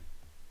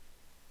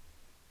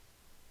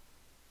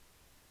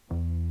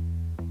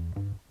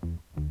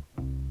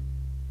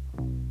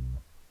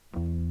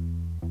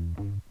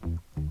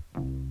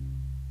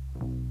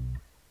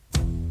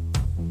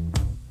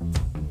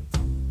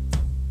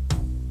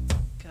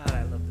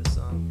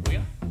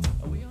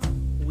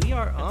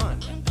are on.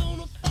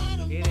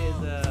 It is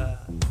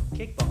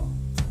Kickball,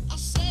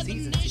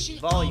 Season 2,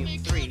 Volume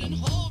 3.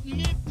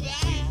 Ladies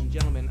and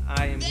gentlemen,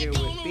 I am here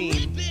with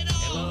Beam.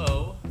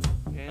 Hello.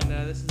 And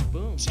this is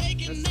Boom. Let's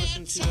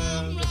listen to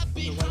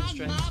the White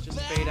Stripes just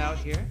fade out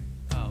here.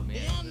 Oh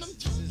man,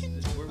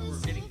 we're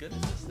getting good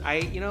at this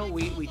stuff.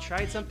 We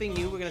tried something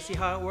new. We're gonna see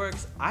how it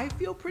works. I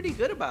feel pretty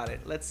good about it.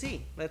 Let's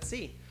see. I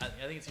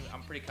think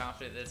I'm pretty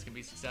confident that it's gonna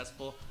be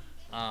successful.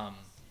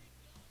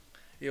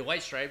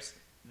 White Stripes.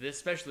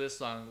 Especially this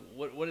song.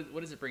 What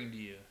does it bring to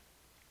you?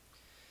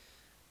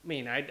 I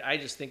mean, I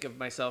just think of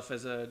myself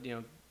as a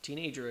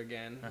teenager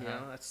again.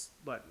 Uh-huh. That's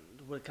what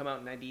would it come out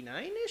in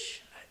 '99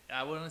 ish.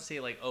 I want to say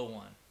like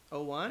 01.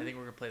 01? I think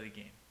we're gonna play the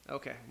game.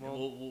 Okay.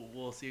 Well,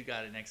 we'll see who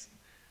got it next.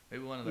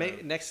 Maybe one of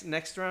the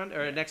next round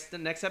or the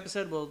next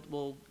episode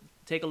we'll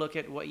take a look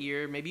at what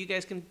year. Maybe you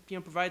guys can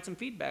provide some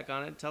feedback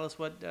on it. Tell us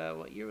what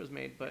year was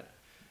made. But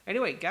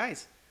anyway,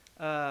 guys,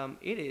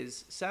 it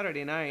is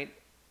Saturday night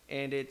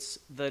and it's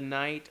the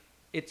night.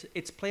 It's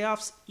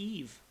playoffs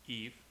eve.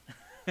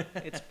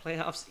 It's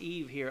playoffs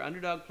eve here.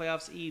 Underdog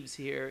playoffs eves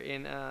here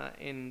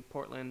in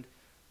Portland,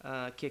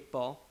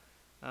 kickball.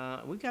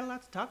 We've got a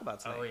lot to talk about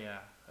today.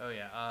 Oh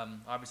yeah.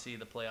 Obviously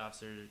the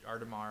playoffs are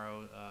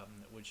tomorrow,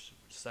 which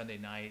is Sunday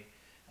night.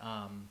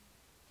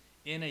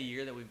 In a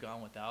year that we've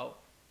gone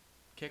without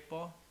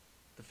kickball,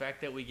 the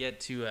fact that we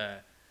get to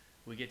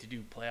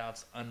do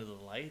playoffs under the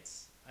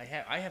lights. I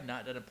have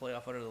not done a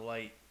playoff under the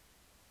light.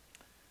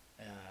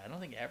 I don't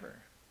think ever.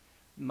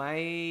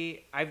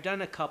 I've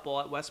done a couple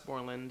at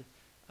Westmoreland,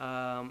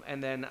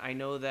 and then I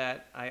know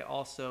that I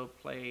also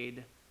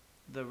played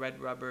the Red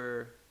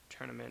Rubber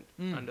tournament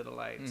under the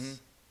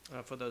lights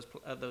for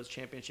those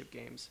championship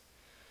games.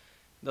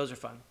 Those are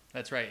fun.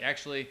 That's right.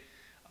 Actually,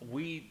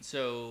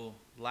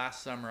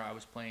 last summer I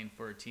was playing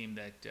for a team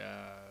that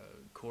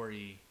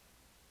Corey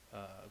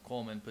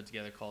Coleman put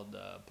together called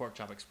Pork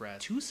Chop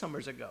Express. 2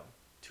 summers ago.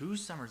 2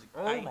 summers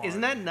ago. Isn't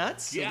that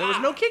nuts? Yeah. There was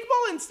no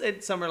kickball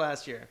in summer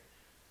last year.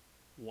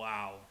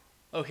 Wow.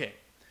 Okay.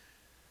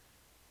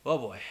 Well,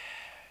 boy.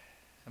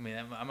 I mean,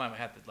 I might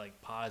have to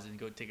pause and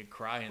go take a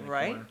cry in the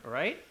corner.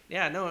 Right?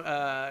 Yeah. No.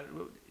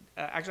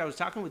 Actually, I was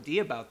talking with Dee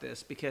about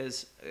this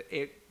because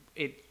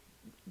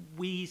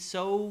we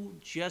so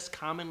just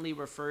commonly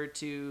refer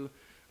to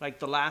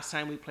the last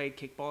time we played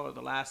kickball or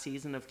the last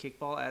season of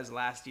kickball as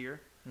last year.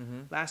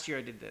 Mm-hmm. Last year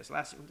I did this.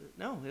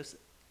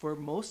 For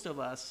most of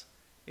us,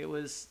 it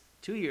was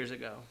 2 years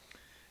ago.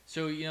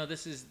 So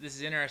this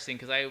is interesting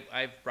because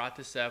I've brought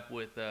this up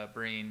with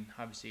Breen.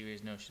 Obviously, you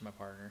guys know she's my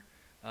partner,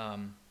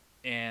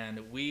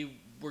 and we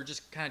were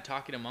just kind of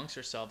talking amongst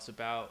ourselves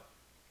about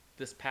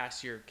this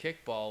past year of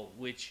kickball,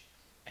 which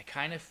I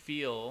kind of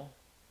feel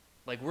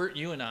like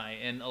you and I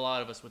and a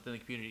lot of us within the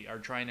community are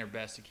trying our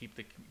best to keep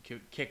the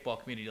kickball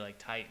community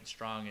tight and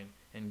strong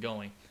and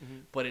going,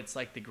 but it's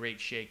like the great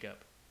shakeup,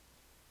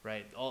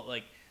 right?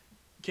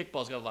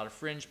 Kickball's got a lot of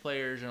fringe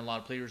players and a lot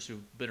of players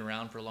who've been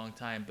around for a long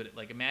time. But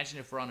imagine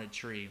if we're on a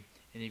tree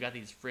and you've got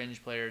these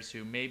fringe players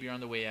who maybe are on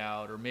the way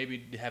out or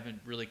maybe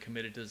haven't really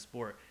committed to the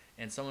sport,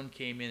 and someone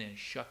came in and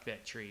shook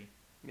that tree.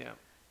 Yeah.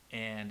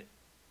 And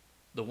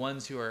the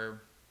ones who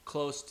are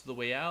close to the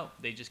way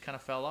out, they just kind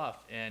of fell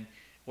off,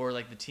 or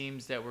the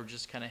teams that were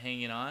just kind of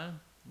hanging on,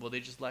 well, they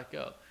just let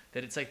go.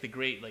 That it's the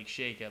great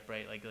shakeup,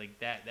 right?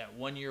 That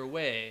 1 year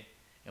away,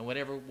 and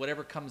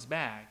whatever comes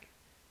back.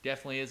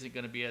 Definitely isn't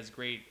going to be as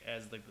great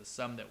as the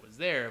sum that was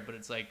there, but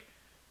it's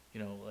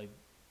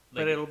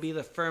but it'll be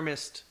the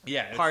firmest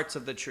parts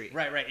of the tree.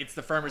 Right. It's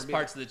the firmest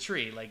parts of the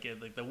tree.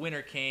 The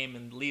winter came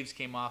and the leaves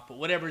came off, but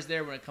whatever's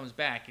there when it comes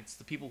back, it's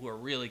the people who are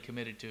really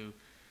committed to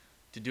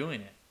doing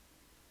it.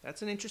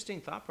 That's an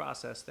interesting thought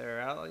process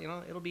there.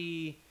 It'll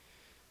be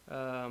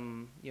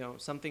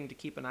something to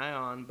keep an eye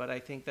on, but I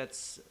think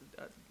that's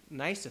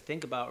nice to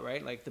think about,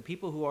 right? The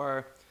people who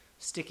are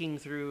sticking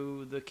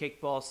through the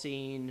kickball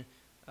scene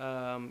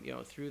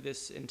through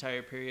this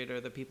entire period are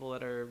the people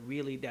that are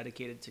really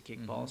dedicated to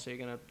kickball. Mm-hmm. So you're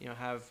gonna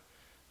have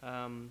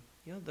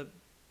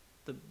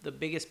the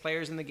biggest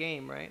players in the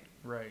game, right?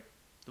 Right.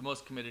 The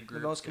most committed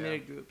groups. The most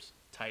committed groups.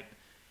 Tight.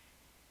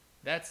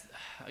 That's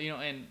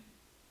and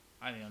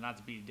I not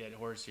to beat a dead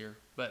horse here,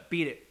 but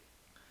beat it.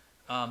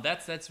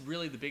 That's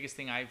really the biggest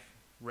thing I've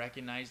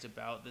recognized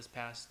about this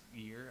past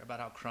year, about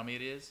how crummy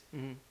it is.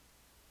 Mm-hmm.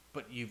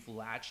 But you've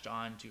latched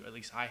on to, at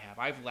least I have,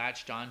 I've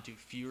latched on to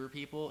fewer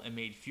people and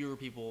made fewer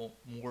people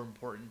more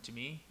important to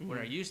me. Mm-hmm. When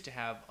I used to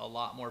have a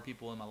lot more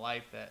people in my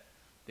life that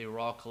they were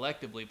all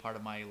collectively part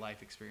of my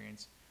life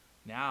experience.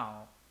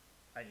 Now,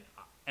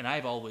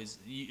 I've always,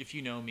 if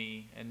you know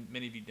me, and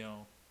many of you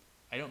know,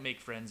 I don't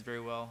make friends very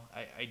well.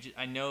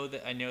 I know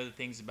the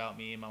things about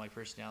me and my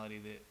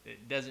personality that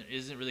it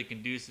isn't really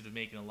conducive to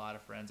making a lot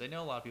of friends. I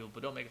know a lot of people,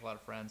 but don't make a lot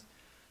of friends.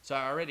 So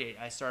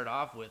I started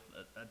off with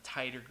a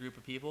tighter group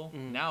of people.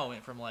 Mm. Now I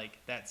went from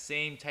that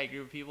same tight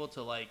group of people to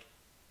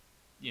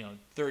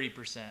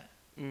 30%.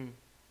 Mm.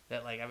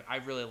 That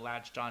I've really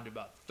latched on to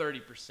about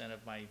 30%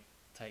 of my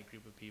tight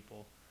group of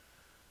people.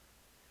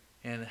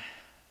 And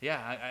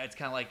yeah, it's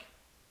kind of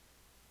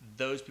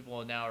those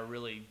people now are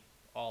really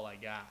all I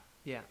got.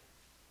 Yeah.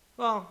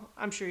 Well,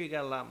 I'm sure you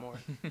got a lot more.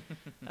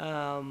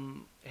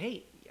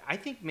 Hey, I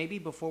think maybe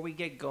before we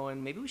get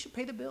going, maybe we should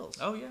pay the bills.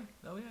 Oh yeah.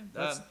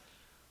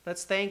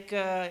 Let's thank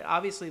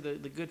obviously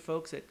the good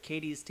folks at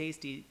Katie's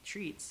Tasty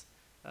Treats,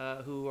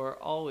 who are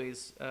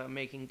always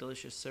making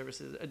delicious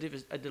services,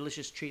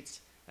 delicious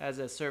treats as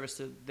a service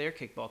to their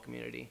kickball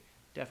community.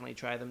 Definitely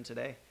try them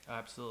today.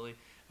 Absolutely.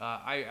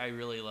 I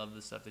really love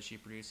the stuff that she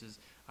produces.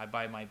 I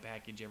buy my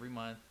package every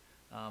month,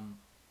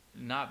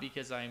 not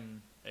because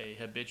I'm a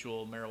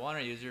habitual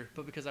marijuana user,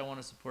 but because I want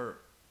to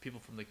support people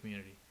from the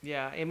community.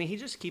 Yeah, I mean, he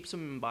just keeps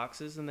them in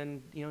boxes and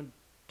then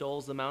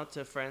doles them out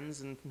to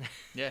friends and.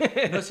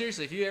 Yeah. No,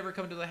 seriously, if you ever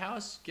come to the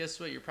house, guess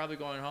what? You're probably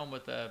going home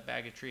with a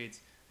bag of treats,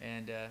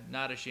 and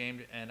not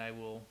ashamed, and I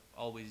will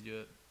always do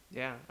it.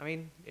 Yeah, I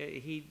mean,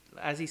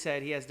 as he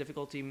said, he has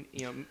difficulty,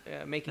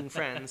 making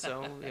friends.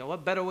 So,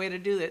 what better way to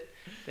do it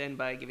than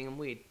by giving them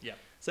weed? Yeah.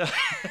 So,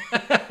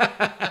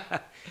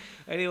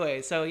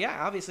 anyway, so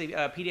yeah, obviously,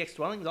 PDX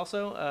Dwelling is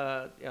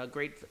also a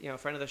great,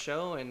 friend of the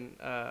show and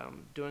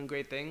doing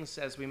great things.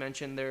 As we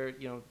mentioned,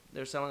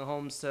 they're selling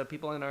homes to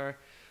people in our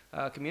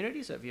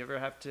community. So if you ever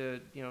have to,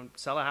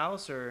 sell a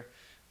house or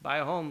buy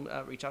a home,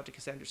 reach out to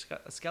Cassandra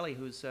Skelly,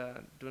 who's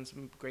doing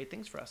some great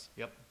things for us.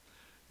 Yep.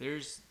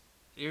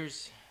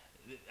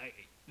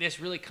 This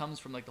really comes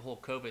from like the whole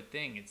COVID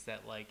thing. It's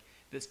that like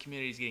this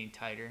community is getting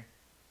tighter,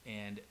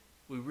 and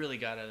we really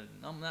gotta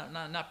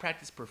not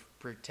practice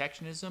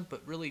protectionism,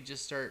 but really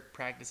just start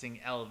practicing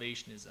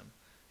elevationism.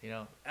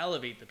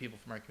 Elevate the people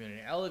from our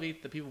community,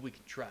 elevate the people we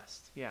can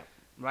trust. Yeah,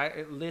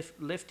 right.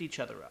 Lift each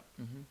other up.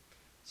 Mm-hmm.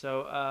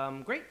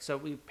 So great. So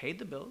we've paid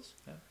the bills.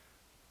 Yeah.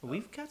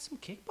 We've got some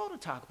kickball to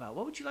talk about.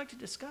 What would you like to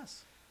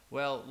discuss?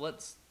 Well,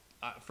 let's.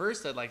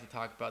 First, I'd like to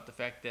talk about the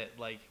fact that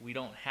like we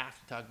don't have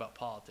to talk about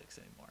politics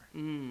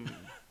anymore.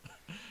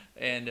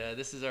 And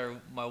this is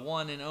my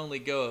one and only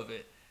go of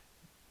it.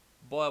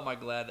 Boy, am I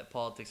glad that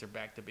politics are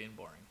back to being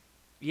boring.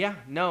 Yeah,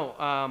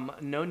 no,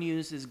 no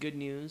news is good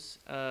news.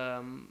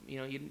 I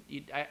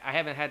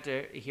haven't had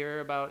to hear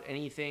about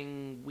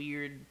anything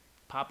weird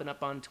popping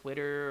up on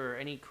Twitter or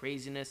any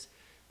craziness.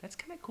 That's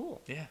kind of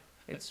cool. Yeah,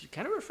 it's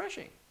kind of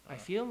refreshing. I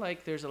feel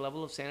like there's a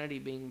level of sanity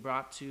being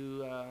brought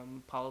to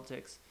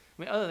politics.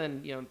 I mean, other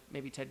than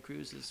maybe Ted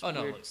Cruz's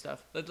weird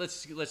stuff.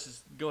 Let's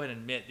just go ahead and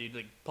admit, dude.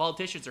 Like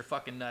politicians are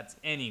fucking nuts,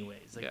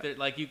 anyways. Like,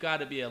 yeah. You got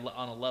to be on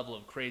a level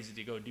of crazy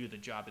to go do the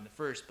job in the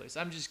first place.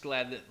 I'm just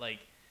glad that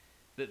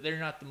that they're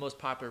not the most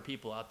popular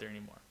people out there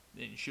anymore.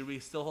 Should we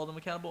still hold them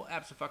accountable?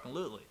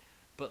 Absolutely.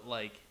 But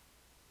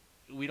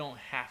we don't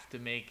have to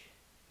make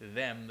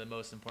them the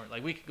most important.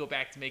 Like we could go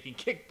back to making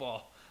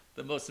kickball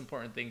the most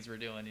important things we're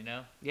doing.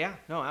 Yeah.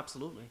 No.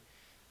 Absolutely.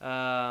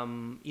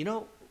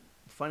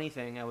 Funny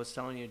thing, I was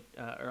telling you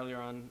earlier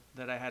on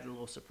that I had a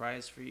little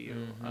surprise for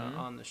you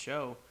on the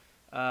show.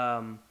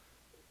 I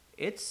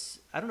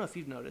don't know if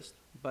you've noticed,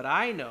 but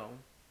I know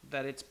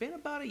that it's been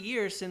about a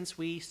year since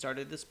we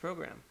started this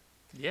program.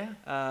 Yeah.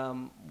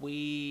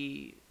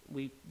 We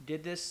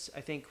did this,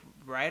 I think,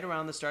 right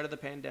around the start of the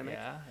pandemic.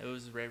 Yeah, it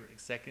was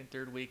second,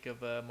 third week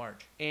of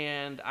March.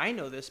 And I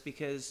know this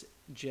because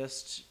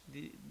just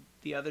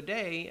the other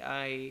day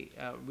I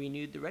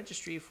renewed the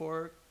registry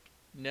for.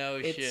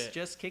 It's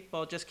just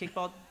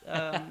kickball,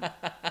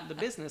 the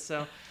business.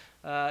 So,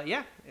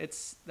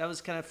 that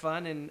was kind of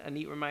fun and a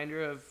neat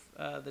reminder of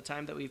the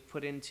time that we've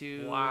put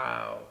into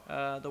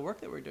the work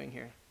that we're doing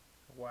here.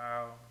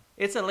 Wow.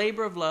 It's a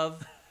labor of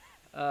love,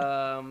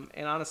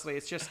 and honestly,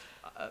 it's just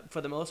for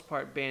the most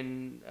part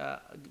been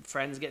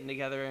friends getting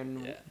together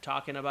and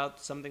talking about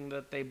something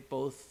that they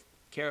both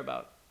care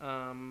about,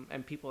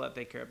 and people that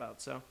they care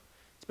about. So,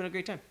 it's been a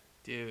great time,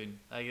 dude.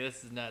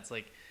 This is nuts.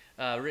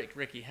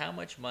 Ricky, how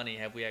much money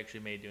have we actually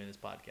made doing this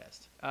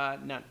podcast?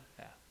 None.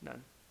 Yeah.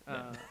 None.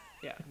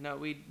 No,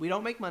 we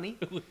don't make money.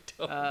 We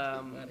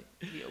don't make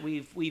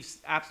money. We've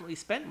absolutely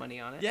spent money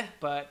on it. Yeah.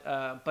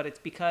 But it's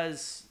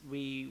because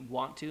we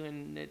want to,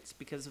 and it's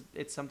because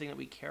it's something that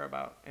we care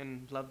about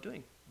and love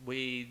doing.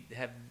 We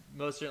have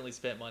most certainly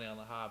spent money on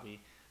the hobby.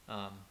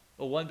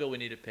 One bill we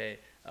need to pay.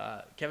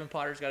 Kevin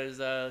Potter's got his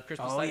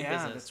Christmas lighting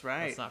business. That's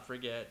right. Let's not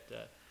forget.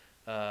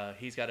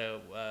 He's got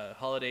a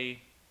holiday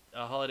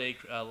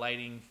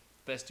lighting,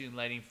 festoon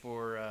lighting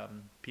for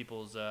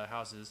people's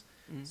houses.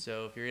 Mm-hmm.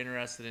 So if you're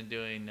interested in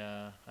doing,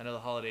 I know the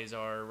holidays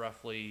are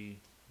roughly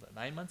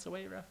 9 months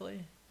away, roughly,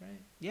 right?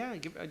 Yeah,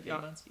 8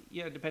 months.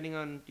 Yeah, depending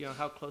on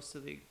how close to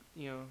the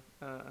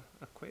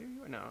equator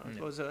you are. No, I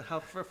suppose how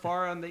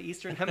far on the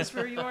eastern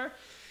hemisphere you are.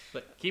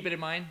 But keep it in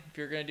mind if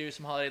you're going to do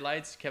some holiday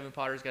lights. Kevin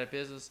Potter's got a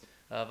business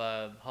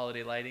of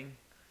holiday lighting.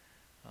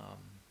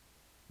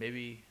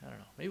 Maybe, I don't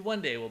know, maybe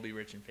one day we'll be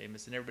rich and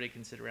famous and everybody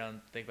can sit around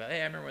and think about, hey,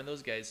 I remember when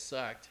those guys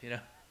sucked,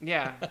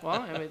 Yeah,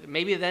 well,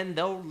 maybe then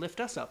they'll lift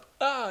us up.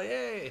 Oh,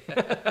 yay.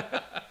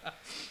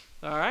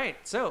 All right,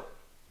 so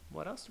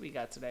what else do we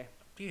got today?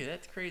 Dude,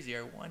 that's crazy,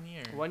 our 1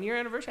 year. 1 year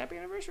anniversary, happy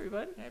anniversary,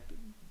 bud.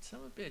 Son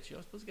of a bitch,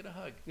 you're supposed to get a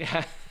hug.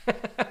 Yeah.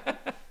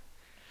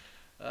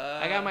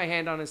 I got my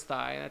hand on his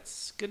thigh,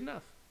 that's good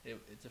enough.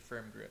 It's a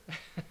firm grip.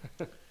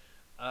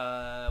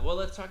 Well, well,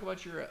 let's talk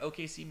about your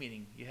OKC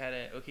meeting. You had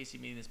an OKC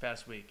meeting this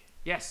past week.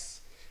 Yes.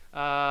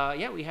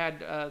 We had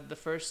the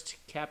first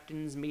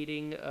captains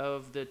meeting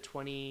of the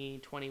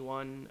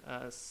 2021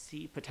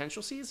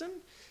 potential season.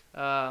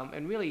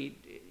 And really,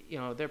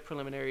 their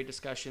preliminary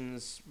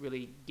discussions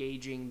really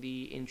gauging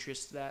the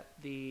interest that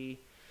the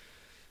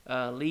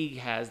league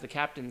has, the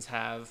captains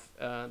have,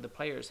 the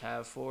players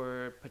have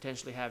for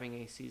potentially having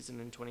a season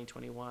in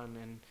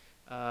 2021.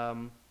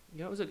 And,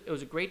 it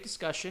was a great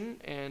discussion.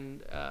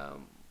 And,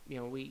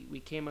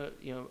 we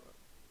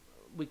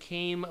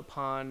came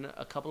upon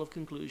a couple of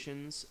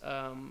conclusions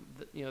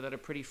that are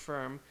pretty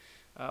firm.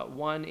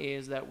 One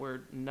is that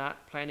we're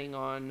not planning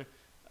on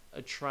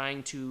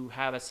trying to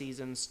have a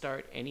season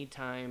start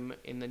anytime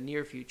in the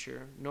near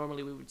future.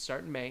 Normally we would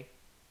start in May.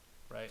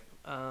 Right.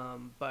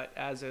 But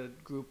as a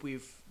group,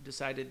 we've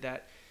decided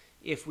that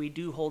if we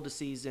do hold a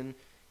season,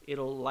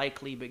 it'll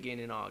likely begin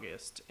in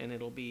August, and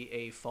it'll be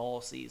a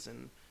fall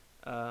season,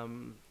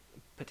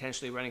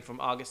 potentially running from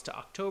August to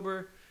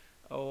October,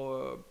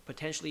 or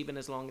potentially even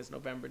as long as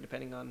November,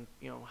 depending on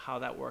how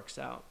that works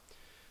out.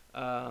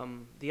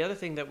 The other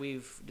thing that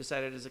we've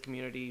decided as a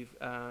community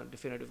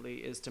definitively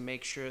is to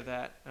make sure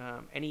that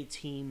any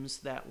teams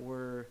that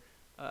are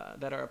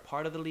a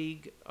part of the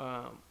league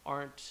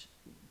aren't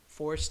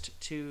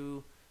forced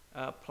to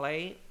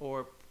play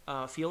or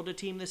field a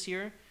team this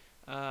year,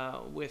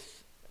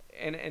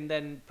 and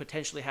then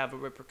potentially have a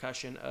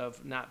repercussion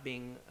of not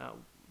being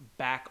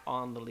back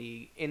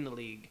in the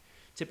league.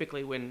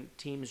 Typically, when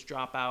teams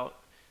drop out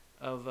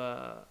of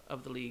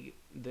the league,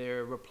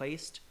 they're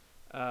replaced,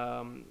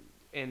 and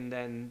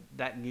then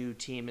that new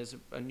team is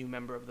a new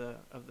member of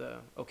the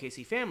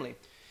OKC family.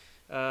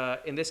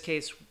 In this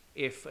case,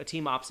 if a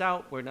team opts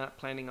out, we're not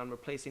planning on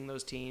replacing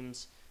those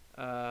teams.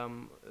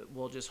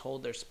 We'll just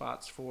hold their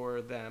spots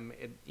for them,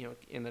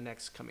 in the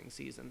next coming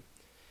season.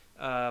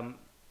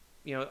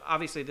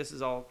 Obviously this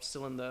is all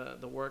still in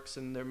the works,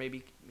 and there may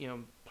be,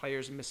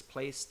 players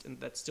misplaced and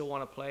that still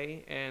want to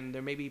play, and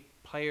there may be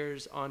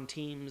players on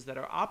teams that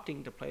are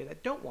opting to play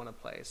that don't want to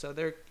play. So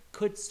there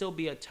could still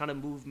be a ton of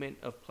movement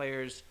of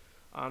players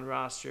on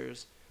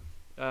rosters.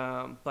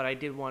 But I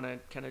did want to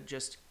kind of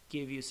just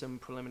give you some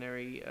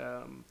preliminary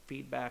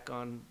feedback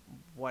on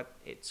what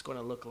it's going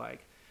to look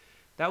like.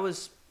 That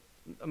was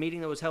a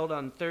meeting that was held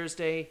on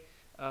Thursday.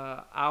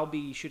 I'll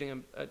be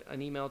shooting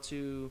an email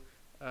to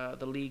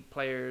the league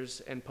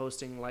players and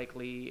posting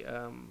likely,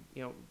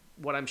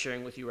 what I'm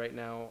sharing with you right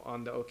now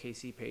on the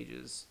OKC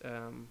pages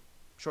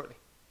shortly.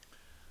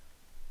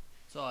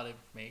 It's a lot of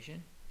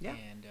information. Yeah.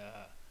 And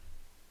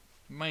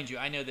mind you,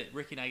 I know that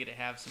Ricky and I get to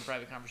have some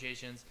private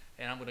conversations,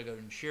 and I'm going to go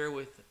and share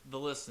with the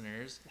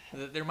listeners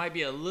that there might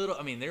be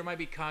there might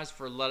be cause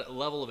for a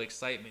level of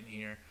excitement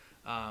here,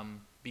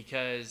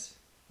 because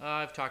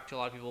I've talked to a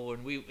lot of people,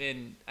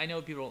 and I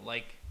know people don't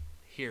like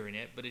hearing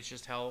it, but it's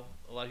just how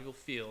a lot of people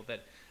feel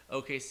that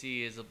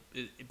OKC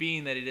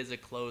being that it is a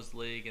closed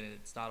league and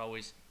it's not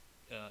always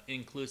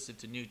inclusive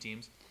to new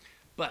teams.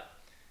 But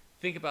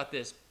think about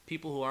this: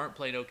 people who aren't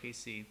playing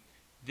OKC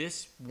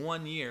this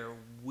 1 year,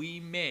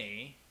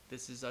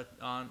 this is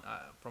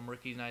from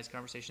Ricky and I's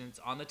conversation, it's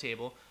on the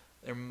table.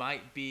 There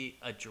might be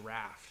a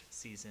draft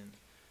season.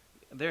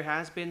 There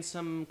has been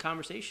some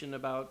conversation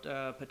about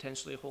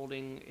potentially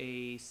holding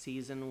a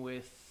season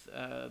with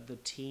the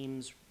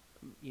teams,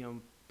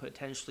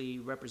 potentially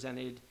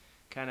represented,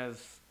 kind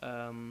of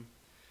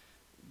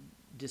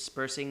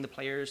dispersing the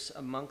players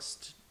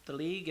amongst the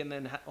league and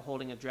then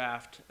holding a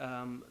draft.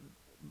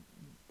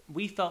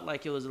 We felt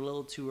like it was a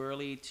little too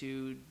early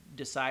to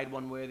decide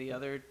one way or the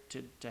other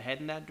to head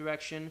in that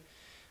direction.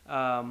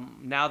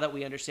 Now that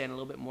we understand a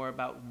little bit more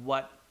about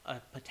what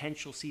a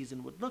potential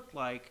season would look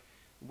like,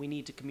 we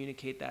need to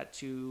communicate that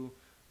to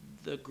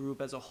the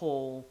group as a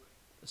whole,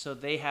 so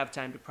they have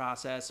time to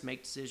process,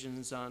 make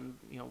decisions on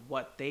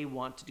what they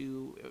want to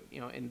do,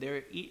 in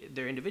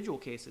their individual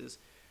cases,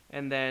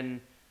 and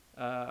then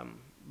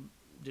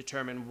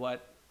determine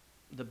what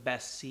the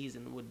best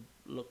season would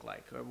look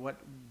like, or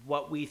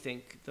what we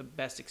think the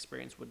best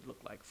experience would look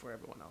like for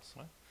everyone else.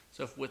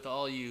 So with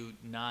all you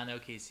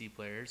non-OKC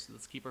players,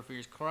 let's keep our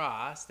fingers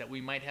crossed that we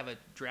might have a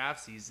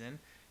draft season,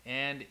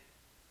 and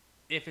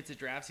if it's a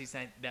draft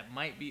season, that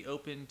might be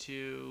open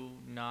to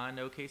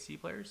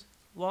non-OKC players?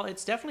 Well,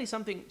 it's definitely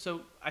something.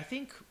 So I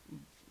think,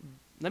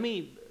 let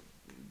me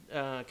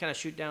kind of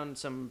shoot down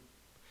some.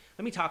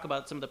 Let me talk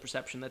about some of the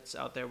perception that's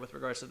out there with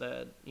regards to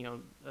the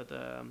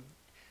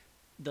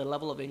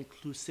level of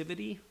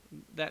inclusivity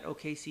that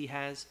OKC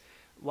has.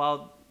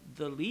 While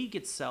the league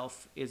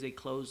itself is a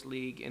closed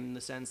league in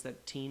the sense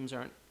that teams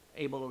aren't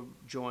able to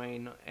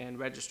join and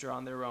register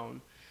on their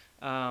own,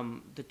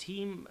 the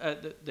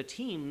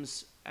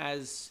teams,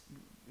 as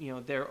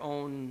their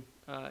own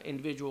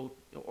individual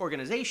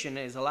organization,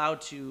 is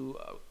allowed to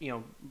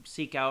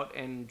seek out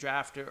and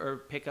draft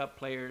or pick up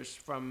players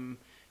from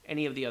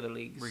any of the other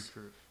leagues,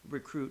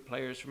 recruit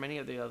players from any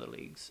of the other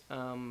leagues.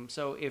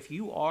 So if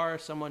you are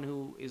someone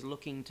who is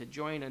looking to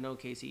join an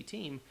OKC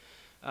team,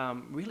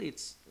 really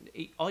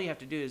all you have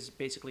to do is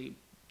basically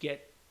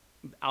get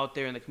out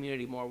there in the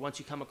community more. Once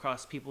you come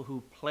across people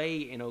who play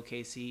in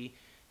OKC,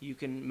 you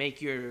can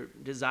make your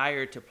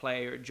desire to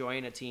play or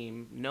join a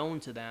team known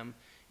to them.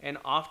 And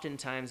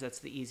oftentimes that's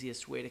the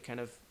easiest way to kind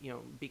of,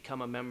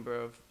 become a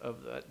member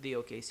of the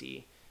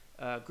OKC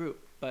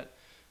group. But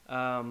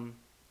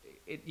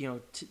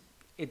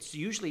it's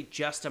usually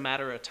just a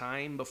matter of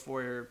time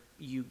before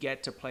you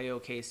get to play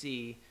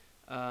OKC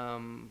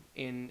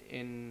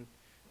in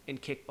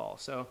kickball.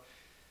 So,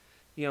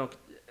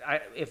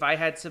 if I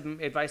had some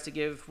advice to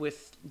give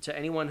to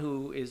anyone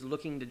who is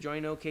looking to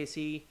join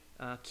OKC,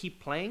 keep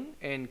playing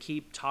and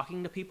keep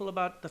talking to people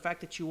about the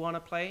fact that you want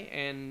to play,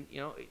 and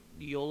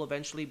you'll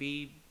eventually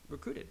be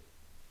recruited.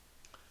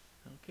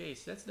 Okay,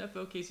 so that's enough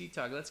OKC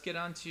talk. Let's get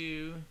on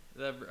to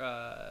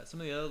some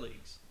of the other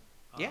leagues.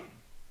 Yeah.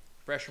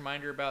 Fresh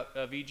reminder about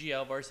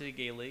VGL, Varsity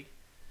Gay League.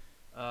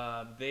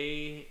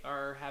 They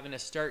are having a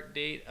start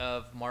date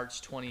of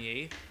March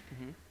 28th.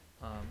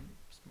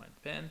 Just mind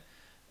the pen.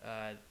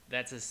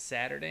 That's a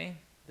Saturday.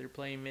 They're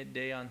playing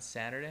midday on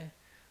Saturday.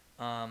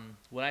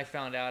 When I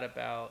found out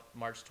about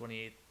March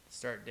 28th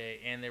start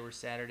day and there were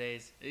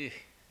Saturdays, I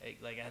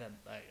had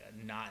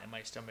a knot in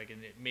my stomach,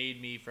 and it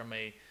made me from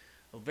a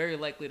very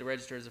likely to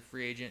register as a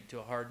free agent to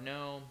a hard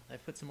no. I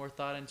put some more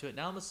thought into it.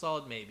 Now I'm a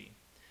solid maybe.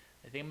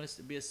 I think I'm going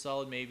to be a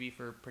solid maybe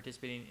for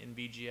participating in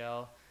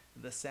VGL.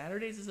 The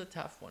Saturdays is a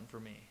tough one for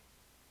me.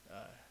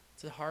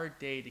 It's a hard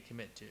day to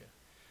commit to.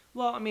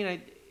 Well, I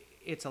mean,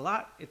 it's a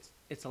lot.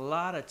 It's a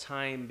lot of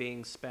time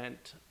being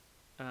spent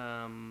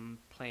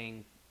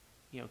playing,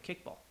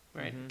 kickball,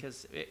 right?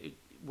 Because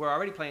we're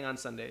already playing on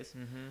Sundays.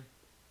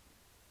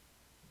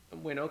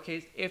 When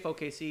if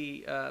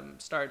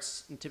OKC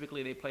starts,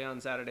 typically they play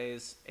on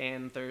Saturdays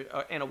and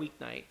a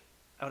weeknight.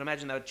 I would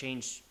imagine that would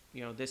change,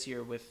 this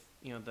year with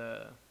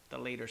the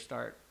later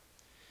start.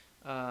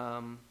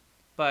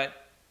 But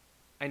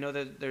I know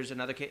that there's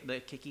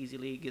the Kick Easy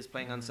League is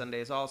playing on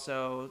Sundays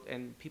also,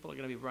 and people are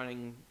going to be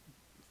running,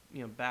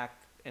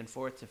 back and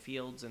forth to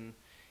fields, and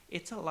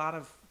it's a lot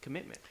of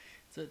commitment.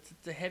 So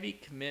it's a heavy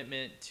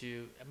commitment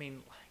to. I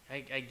mean,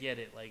 I get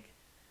it. Like,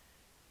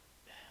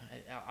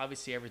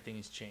 obviously everything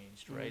has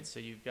changed, right? So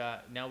we've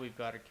got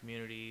our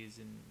communities,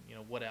 and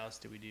what else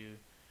do we do?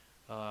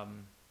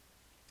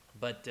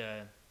 But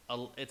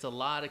it's a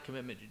lot of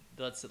commitment.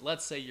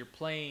 Let's say you're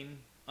playing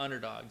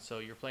underdog, so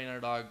you're playing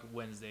underdog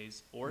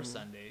Wednesdays or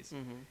Sundays,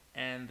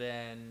 and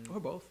then or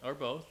both.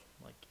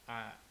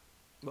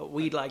 What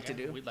we'd like to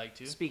do. We'd like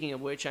to. Speaking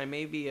of which, I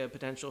may be a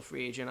potential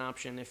free agent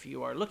option if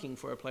you are looking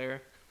for a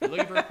player. If you're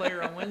looking for a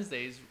player on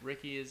Wednesdays,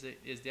 Ricky is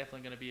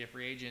definitely going to be a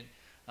free agent.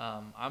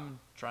 I'm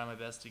trying my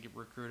best to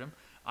recruit him.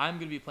 I'm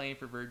going to be playing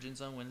for Virgins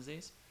on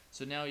Wednesdays.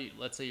 So now,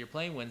 let's say you're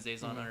playing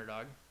Wednesdays on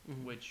Underdog,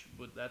 which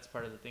that's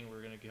part of the thing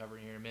we're going to cover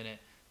here in a minute.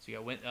 So you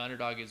got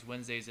Underdog is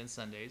Wednesdays and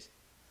Sundays.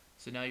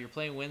 So now you're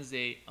playing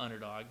Wednesday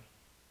Underdog,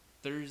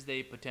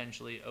 Thursday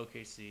potentially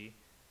OKC,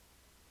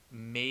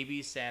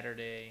 maybe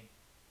Saturday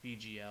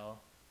VGL,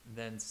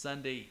 then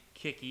Sunday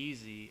Kick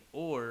Easy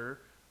or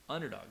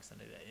Underdog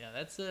Sunday.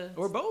 That's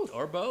or both.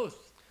 Or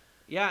both.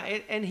 Yeah,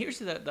 and here's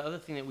the other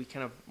thing that we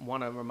kind of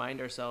want to remind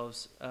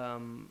ourselves.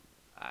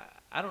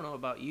 I don't know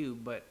about you,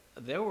 but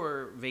there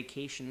were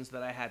vacations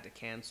that I had to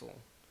cancel,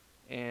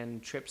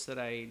 and trips that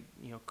I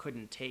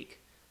couldn't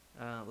take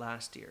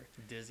last year.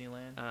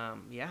 Disneyland.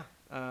 Yeah.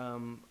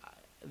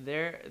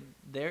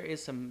 There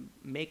is some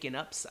making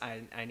ups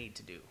I need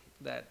to do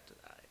that.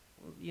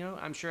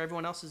 I'm sure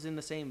everyone else is in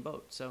the same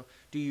boat. So,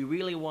 do you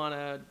really want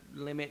to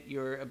limit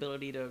your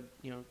ability to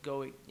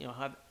go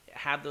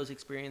have those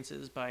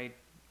experiences by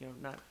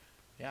not?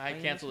 Yeah, I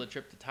canceled a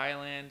trip to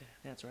Thailand.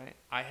 That's right.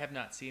 I have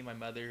not seen my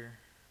mother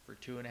for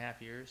 2.5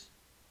 years,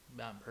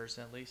 not in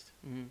person at least.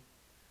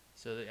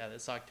 So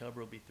this October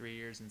will be 3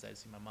 years since I've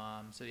seen my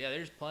mom. So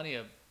there's plenty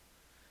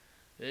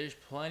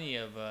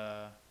of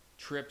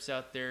trips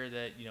out there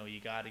that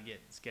you got to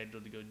get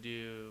scheduled to go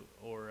do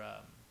or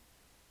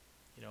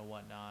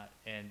whatnot.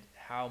 And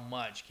how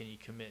much can you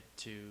commit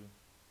to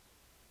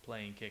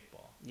playing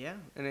kickball? Yeah,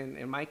 and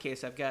in my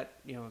case, I've got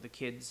the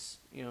kids,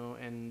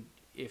 and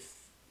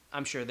if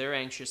I'm sure they're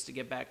anxious to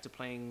get back to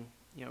playing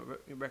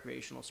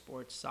recreational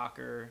sports,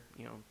 soccer,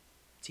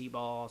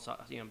 t-ball,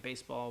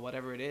 baseball,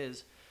 whatever it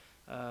is,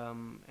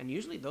 and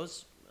usually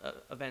those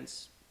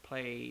events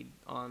play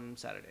on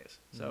Saturdays.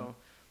 So,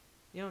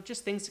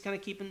 just things to kind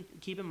of keep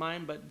in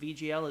mind. But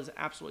VGL is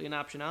absolutely an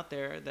option out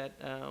there that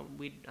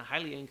we'd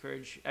highly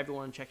encourage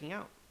everyone checking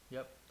out.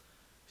 Yep.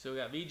 So we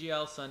got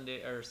VGL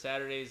Sunday or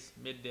Saturdays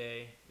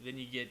midday. Then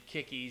you get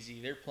Kick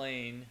Easy. They're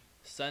playing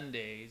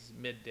Sundays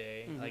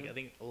midday. Like I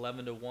think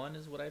 11 to 1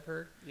 is what I've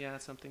heard. Yeah,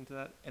 something to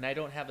that. And I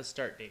don't have a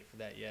start date for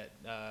that yet.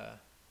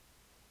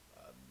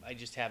 I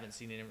just haven't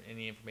seen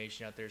any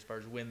information out there as far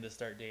as when the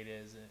start date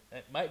is.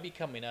 It might be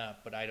coming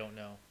up, but I don't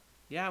know.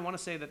 Yeah, I want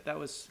to say that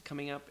was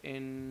coming up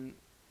in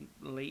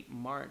late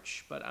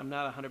March, but I'm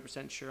not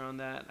 100% sure on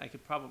that. I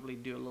could probably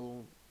do a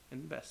little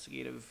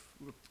investigative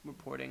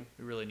reporting.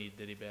 We really need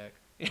Diddy back.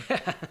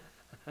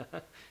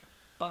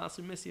 Boss,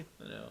 we miss you.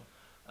 I know.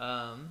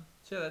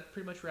 So that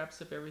pretty much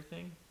wraps up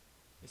everything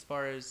as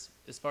far as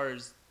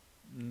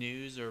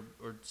news or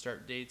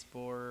start dates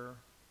for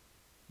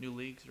new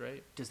leagues,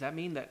 right? Does that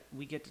mean that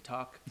we get to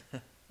talk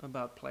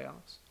about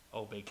playoffs?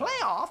 Oh, big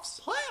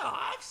Playoffs?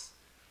 playoffs.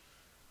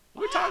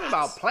 We're talking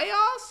about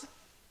playoffs?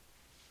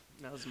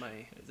 That was my...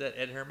 Is that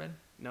Ed Herman?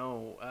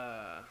 No,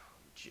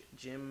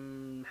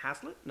 Jim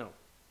Haslett? No,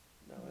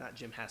 not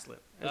Jim Haslett.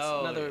 It's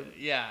Oh, another...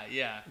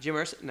 yeah. Jim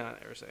Irsay? No,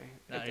 not Irsay.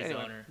 Not his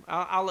owner.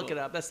 I'll look Cool.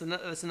 it up. That's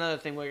another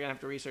thing we're going to have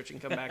to research and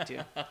come back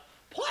to.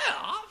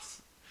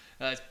 Playoffs?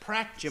 It's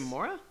practice. Jim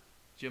Mora?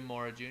 Jim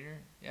Mora Jr.?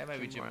 Yeah, it might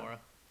be Jim Jim Mora. Mora.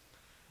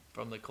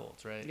 From the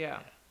Colts, right?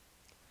 Yeah.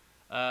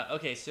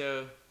 Okay,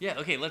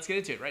 let's get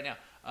into it right now.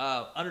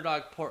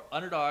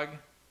 Underdog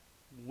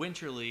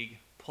Winter League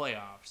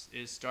playoffs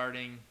is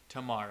starting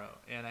tomorrow,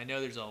 and I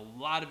know there's a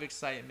lot of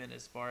excitement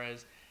as far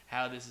as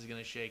how this is going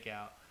to shake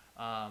out.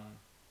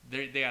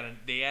 They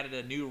added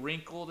a new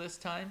wrinkle this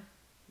time,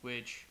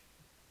 which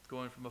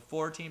going from a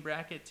 4-team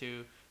bracket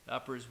to the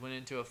uppers went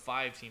into a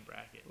 5-team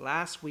bracket.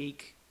 Last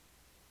week,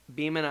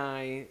 Beam and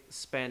I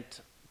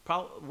spent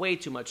way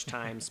too much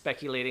time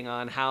speculating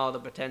on how the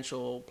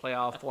potential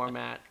playoff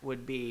format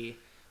would be,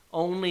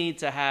 only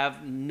to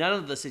have none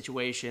of the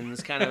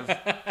situations kind of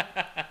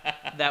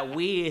that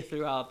we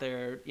threw out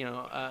there,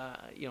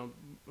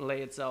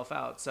 lay itself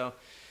out. So,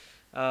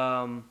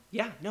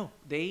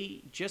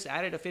 they just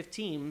added a 5th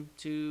team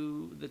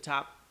to the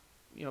top,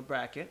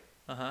 bracket.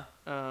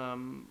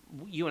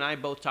 You and I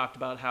both talked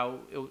about how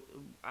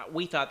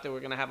we thought they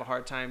were going to have a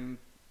hard time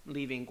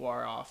leaving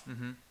Guar off.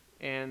 Mm-hmm.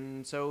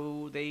 And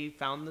so they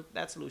found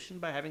that solution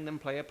by having them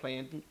play a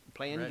play-in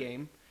Right.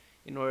 game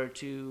in order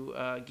to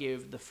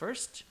give the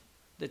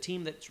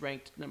team that's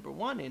ranked number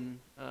 1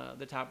 in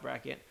the top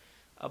bracket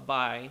a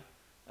bye,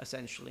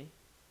 essentially,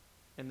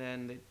 and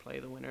then they play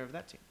the winner of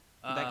that team,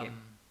 that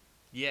game.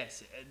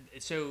 Yes.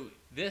 So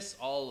this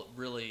all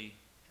really,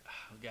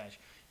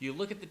 you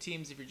look at the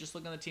teams. If you're just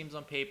looking at the teams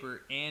on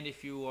paper, and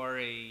if you are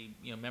a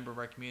member of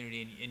our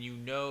community, and you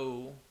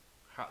know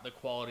how the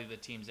quality of the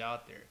teams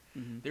out there,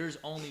 there's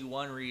only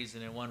one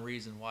reason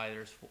why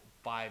there's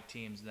 5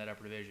 teams in that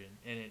upper division,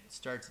 and it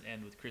starts and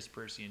ends with Chris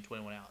Percy and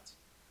 21 Outs.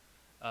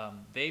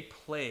 They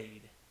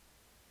played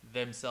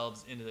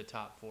themselves into the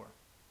top 4.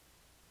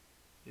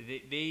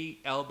 They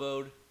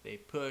elbowed, they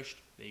pushed,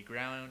 they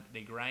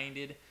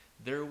grinded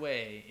their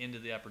way into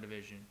the upper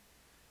division.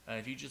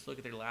 If you just look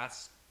at their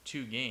last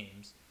 2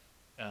 games,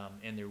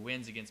 and their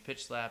wins against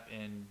Pitch Slap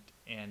and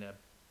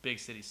Big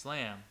City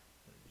Slam,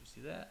 did you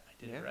see that? I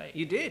did it right.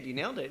 You did. You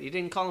nailed it. You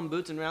didn't call them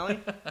Boots and Rally?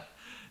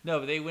 No,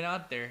 but they went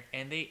out there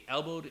and they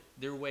elbowed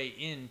their way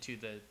into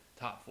the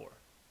top 4.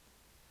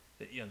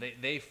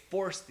 They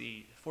forced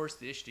the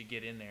issue to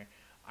get in there.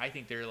 I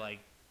think they're like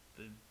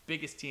the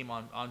biggest team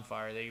on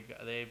fire.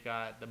 They've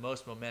got the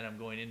most momentum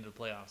going into the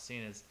playoffs,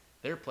 seeing as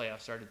their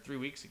playoffs started 3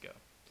 weeks ago.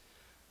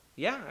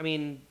 Yeah, I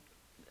mean,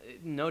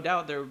 no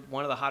doubt they're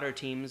one of the hotter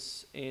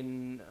teams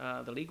in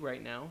the league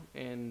right now.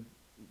 And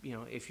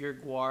if you're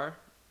Guar,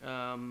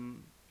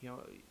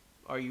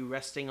 are you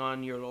resting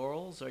on your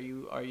laurels? Are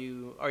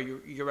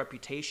your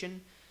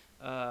reputation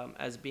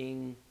as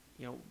being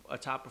a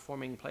top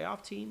performing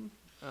playoff team?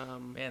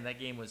 Man, that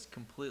game was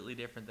completely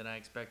different than I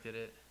expected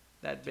it.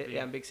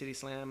 Big City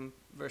Slam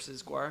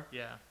versus Guar.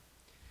 Yeah.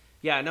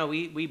 Yeah, no,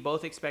 we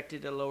both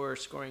expected a lower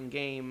scoring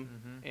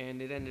game,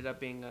 and it ended up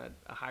being a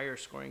higher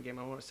scoring game.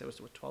 I want to say it was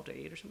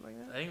 12-8 or something like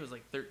that. I think it was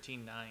like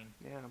 13-9.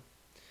 Yeah.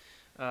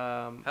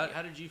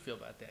 How did you feel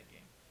about that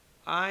game?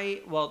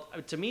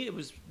 To me, it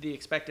was the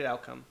expected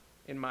outcome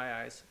in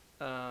my eyes,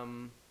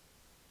 and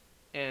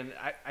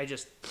I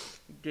just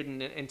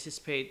didn't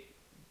anticipate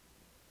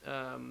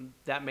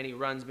that many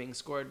runs being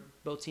scored.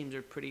 Both teams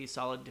are pretty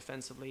solid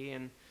defensively,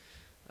 and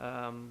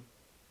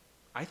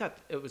I thought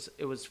it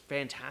was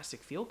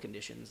fantastic field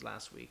conditions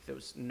last week. There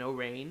was no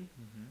rain,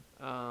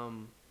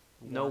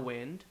 no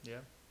wind. Yeah.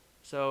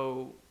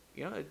 So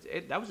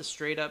that was a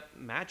straight up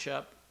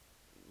matchup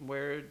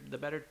where the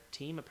better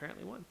team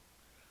apparently won.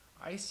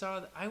 I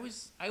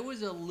was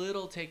a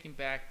little taken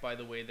back by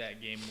the way that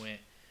game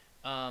went.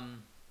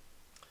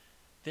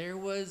 There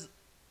was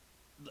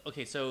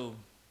so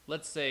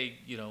let's say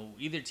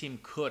either team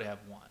could have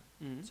won.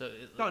 Mm-hmm. So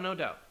no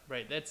doubt.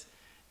 Right. That's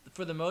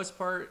for the most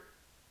part.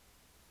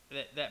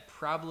 That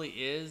probably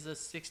is a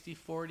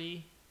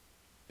 60-40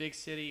 Big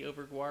City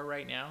over Guar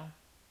right now.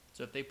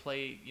 So if they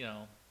play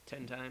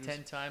 10 times,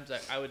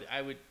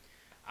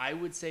 I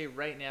would say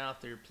right now if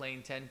they're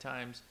playing 10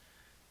 times,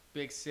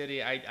 Big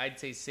City, I'd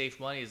say safe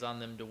money is on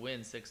them to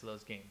win 6 of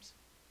those games,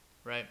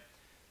 right?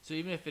 So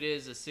even if it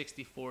is a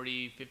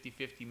 60-40,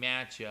 50-50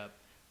 matchup,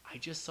 I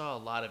just saw a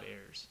lot of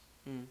errors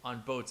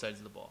on both sides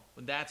of the ball.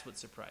 That's what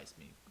surprised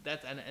me.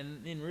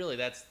 And really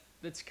that's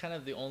kind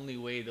of the only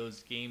way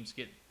those games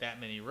get that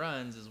many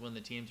runs is when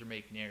the teams are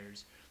making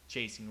errors,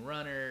 chasing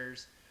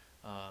runners,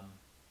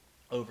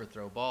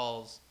 overthrow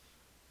balls.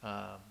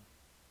 That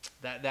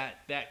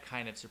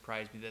kind of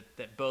surprised me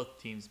that both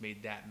teams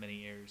made that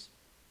many errors.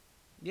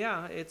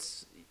 Yeah,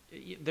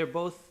 they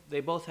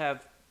both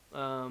have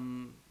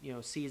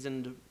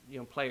seasoned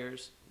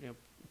players,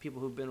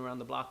 people who've been around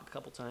the block a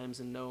couple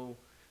times and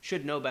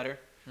should know better.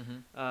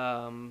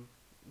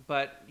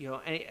 But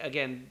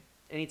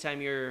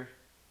anytime you're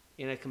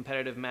in a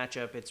competitive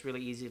matchup, it's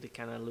really easy to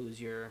kind of lose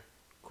your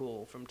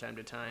cool from time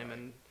to time. Right.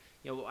 And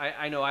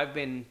I know I've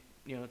been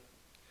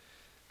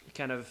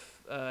kind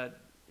of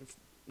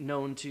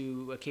known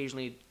to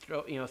occasionally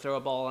throw a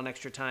ball on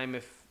extra time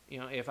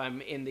if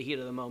I'm in the heat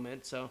of the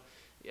moment. So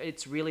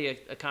it's really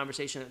a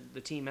conversation that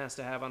the team has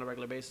to have on a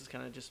regular basis.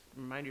 Kind of just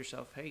remind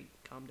yourself, hey,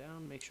 calm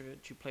down, make sure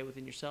that you play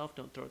within yourself,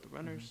 don't throw at the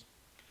runners.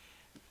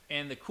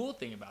 And the cool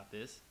thing about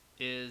this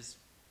is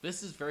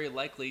very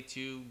likely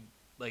to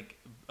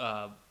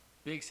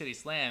Big City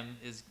Slam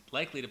is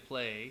likely to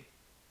play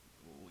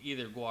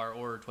either Guar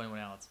or 21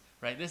 Outs,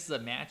 right? This is a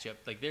matchup.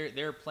 Like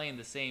they're playing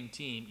the same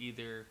team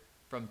either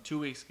from 2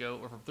 weeks ago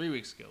or from 3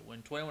 weeks ago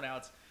when 21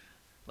 Outs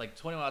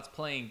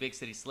playing Big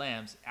City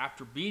Slams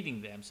after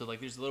beating them. So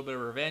there's a little bit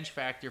of a revenge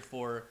factor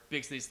for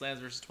Big City Slams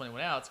versus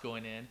 21 Outs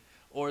going in,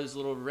 or there's a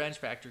little revenge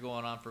factor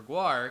going on for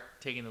Guar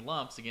taking the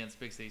lumps against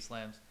Big City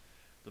Slams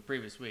the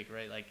previous week,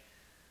 right? Like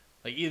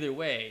either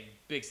way,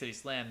 Big City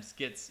Slams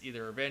gets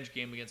either a revenge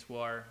game against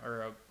Guar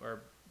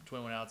or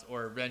 21 Outs,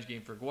 or a revenge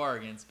game for Guar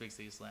against Big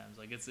City Slams.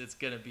 It's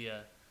gonna be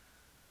a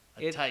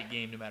tight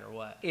game no matter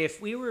what.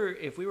 If we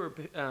were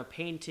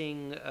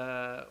painting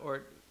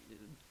or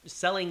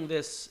selling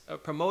this,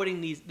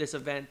 promoting this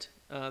event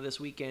this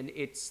weekend,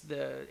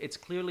 it's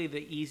clearly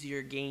the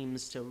easier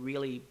games to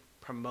really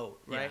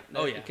promote, right? Yeah.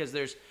 Oh yeah. Because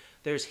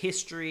there's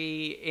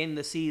history in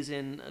the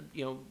season,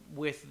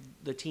 with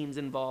the teams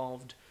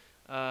involved.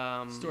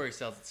 Story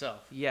sells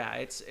itself. Yeah,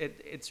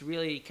 it's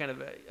really kind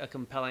of a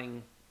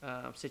compelling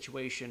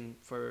situation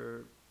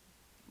for.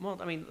 Well,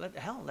 I mean,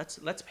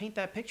 let's paint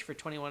that picture for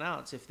 21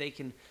 Outs. If they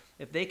can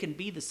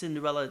be the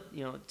Cinderella,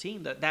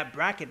 team, that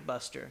bracket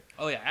buster.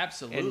 Oh yeah,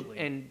 absolutely.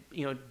 And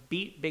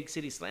beat Big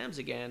City Slams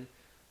again.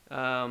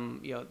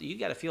 You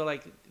got to feel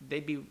like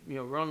they'd be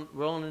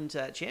rolling into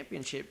that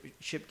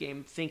championship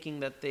game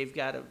thinking that they've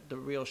got the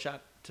real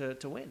shot to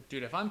win.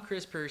 Dude, if I'm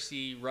Chris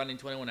Percy running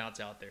 21 Outs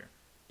out there,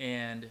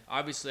 and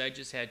obviously I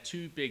just had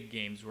 2 big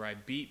games where I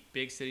beat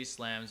Big City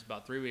Slams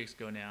about 3 weeks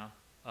ago now,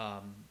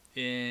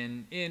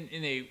 in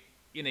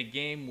a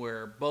game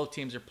where both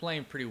teams are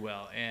playing pretty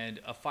well, and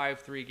a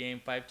 5-3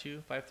 game,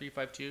 5-2,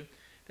 5-3,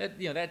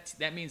 5-2.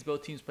 That means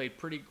both teams played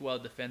pretty well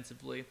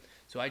defensively.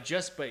 So I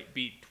just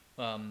beat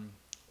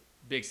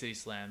Big City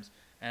Slams,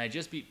 and I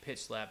just beat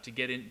Pitch Slap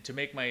to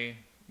make my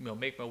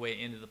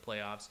way into the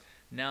playoffs.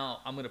 Now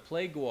I'm going to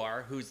play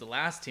Guar, who's the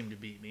last team to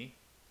beat me,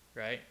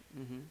 right?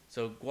 Mm-hmm.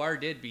 So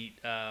Guar did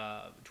beat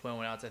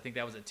 21 Outs. I think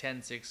that was a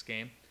 10-6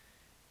 game,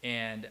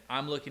 and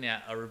I'm looking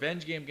at a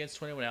revenge game against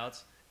 21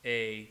 Outs,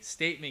 a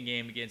statement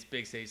game against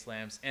Big City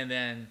Slams, and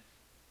then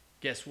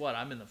guess what?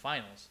 I'm in the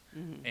finals.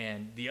 Mm-hmm.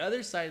 And the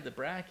other side of the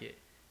bracket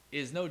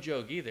is no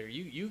joke either.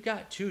 You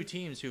got 2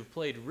 teams who've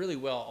played really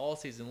well all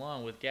season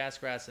long with Gas,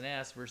 Grass, and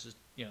Ass versus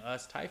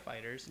us TIE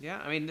Fighters. Yeah,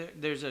 I mean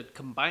there's a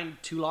combined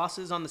 2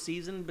 losses on the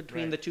season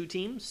between the 2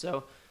 teams.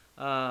 So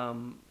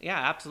yeah,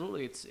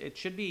 absolutely, it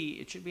should be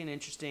an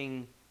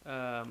interesting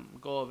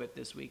go of it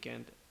this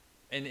weekend.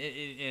 And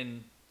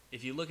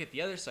if you look at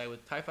the other side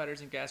with TIE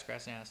Fighters and Gas,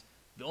 Grass, and Ass,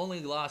 the only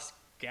loss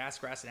Gas,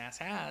 Grass, and Ass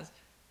has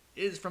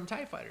is from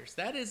TIE Fighters.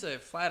 That is a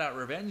flat out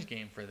revenge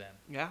game for them.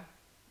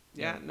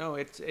 Yeah, no,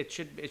 it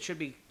should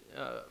be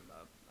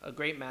a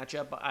great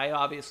matchup. I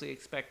obviously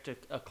expect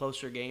a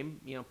closer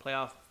game.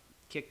 Playoff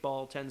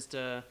kickball tends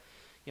to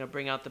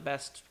bring out the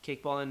best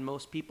kickball in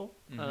most people.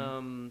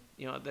 Mm-hmm.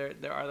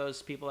 There are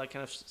those people that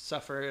kind of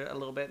suffer a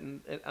little bit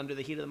under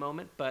the heat of the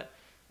moment, but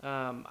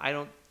I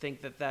don't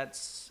think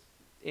that's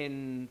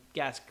in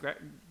Gas,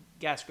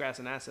 Grass,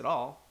 and Ass at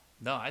all.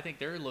 No, I think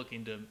they're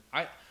looking to.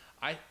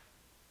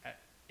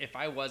 If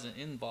I wasn't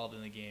involved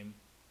in the game,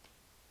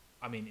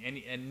 I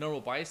mean, a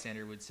normal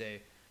bystander would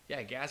say,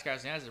 yeah, Gas,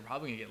 Grass, and Ass are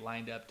probably gonna get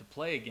lined up to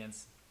play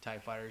against TIE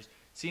Fighters,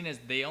 seeing as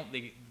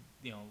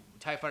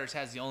TIE Fighters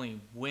has the only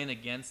win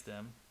against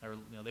them, or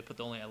they put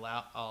the only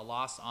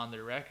loss on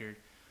their record.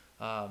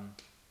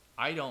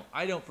 I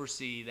don't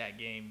foresee that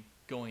game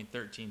going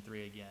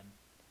 13-3 again.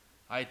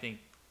 I think,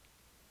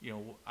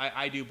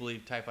 I do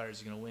believe TIE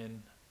Fighters are gonna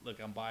win. Look,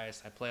 I'm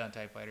biased. I play on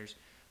TIE Fighters.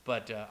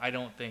 But I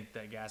don't think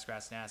that Gas,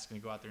 Grass, and Ass is going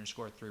to go out there and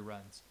score 3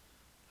 runs.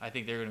 I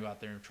think they're going to go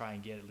out there and try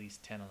and get at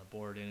least 10 on the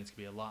board, and it's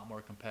going to be a lot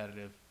more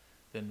competitive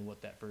than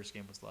what that first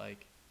game was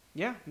like.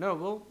 Yeah,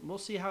 no, we'll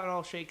see how it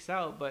all shakes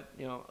out. But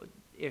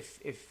if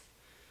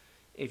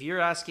you're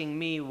asking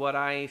me what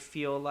I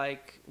feel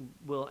like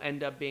will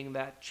end up being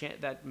that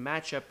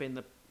matchup in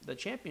the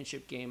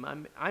championship game,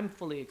 I'm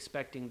fully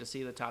expecting to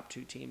see the top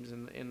 2 teams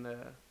in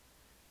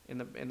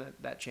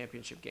that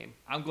championship game.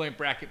 I'm going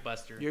bracket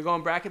buster. You're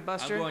going bracket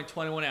buster? I'm going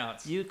 21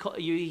 Outs.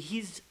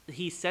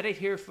 He said it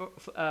here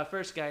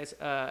first, guys.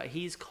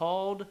 He's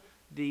called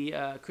the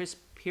Chris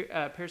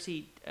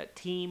Percy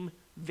team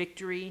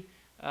victory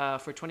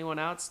for 21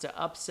 Outs to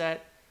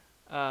upset.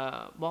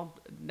 Well,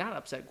 not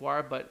upset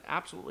Guar, but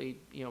absolutely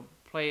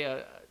play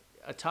a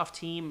tough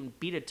team,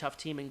 beat a tough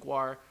team in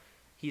Guar.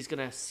 He's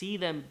gonna see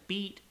them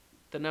beat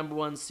the number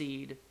 1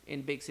 seed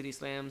in Big City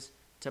Slams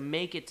to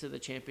make it to the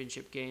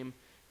championship game.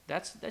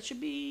 that should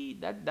be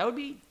that would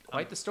be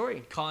quite the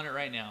story. Calling it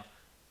right now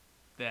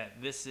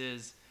that this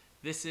is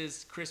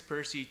Chris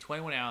Percy,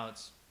 21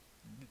 outs,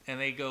 and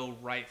they go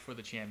right for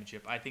the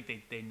championship. I think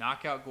they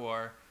knock out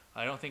Guar.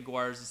 I don't think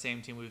Guar is the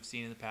same team we've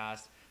seen in the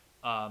past.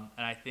 And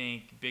I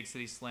think Big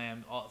City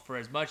Slam, for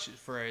as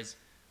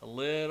a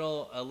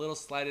little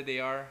slighted they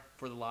are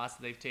for the loss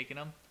that they've taken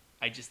them,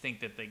 I just think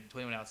that the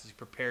 21 outs is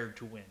prepared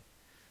to win.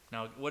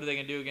 Now, what are they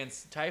going to do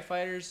against TIE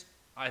Fighters?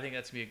 I think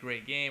that's going to be a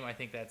great game. I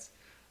think that's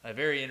a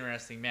very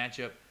interesting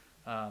matchup.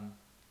 I'm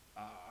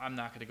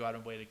not going to go out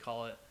of my way to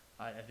call it.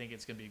 I think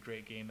it's going to be a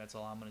great game. That's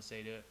all I'm going to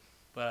say to it.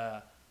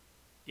 But,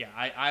 yeah,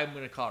 I'm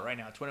going to call it right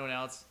now. 21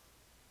 outs,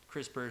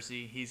 Chris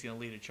Percy. He's going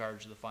to lead a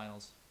charge to the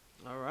finals.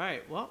 All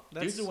right. Well,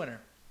 dude's a winner.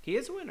 He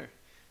is a winner.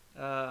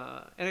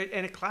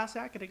 And a class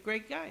act and a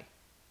great guy.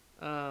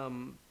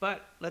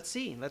 But let's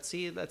see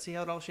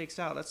how it all shakes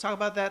out. Let's talk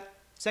about that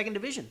second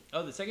division.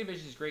 Oh, the second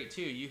division is great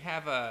too. You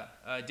have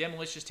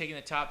Demolicious taking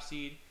the top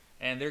seed,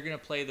 and they're going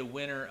to play the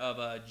winner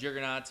of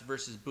Juggernauts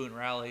versus Boot and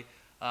Rally.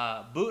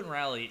 Boot and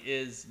Rally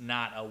is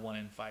not a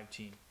 1-5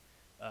 team.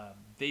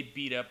 They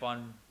beat up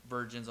on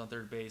Virgins on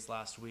third base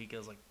last week. It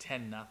was like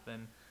 10-0.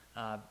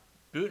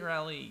 Boot and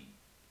Rally,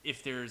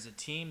 if there's a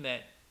team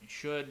that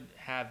should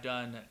have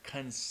done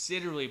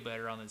considerably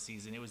better on the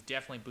season, it was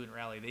definitely Boot and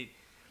Rally.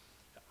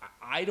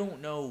 I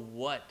don't know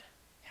what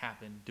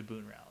happened to Boot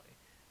and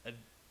Rally.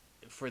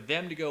 For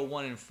them to go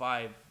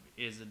 1-5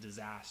 is a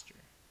disaster.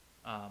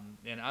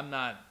 And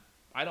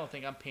I don't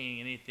think I'm painting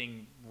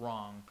anything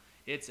wrong.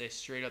 It's a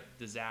straight up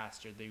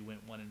disaster. They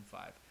went 1-5.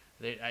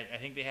 I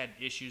think they had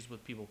issues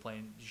with people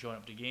showing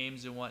up to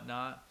games and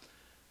whatnot,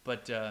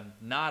 but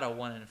not a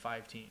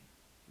 1-5 team.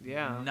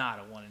 Yeah, not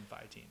a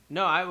 1-5 team.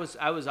 No, I was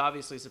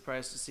obviously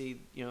surprised to see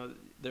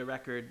their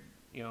record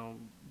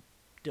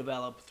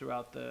develop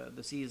throughout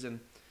the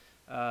season.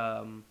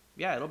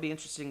 Yeah, it'll be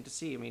interesting to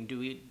see. I mean,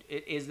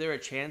 is there a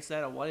chance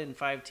that a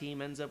 1-5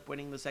 team ends up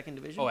winning the second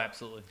division? Oh,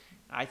 absolutely.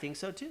 I think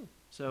so too.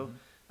 So,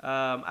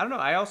 I don't know.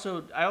 I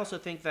also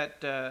think that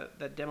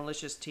that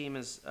Demolicious team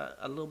is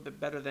a little bit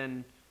better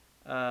than.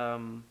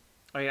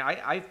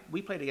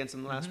 We played against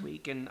them last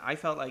week, and I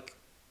felt like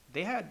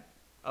they had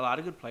a lot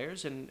of good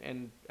players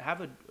and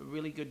have a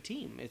really good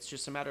team. It's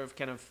just a matter of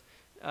kind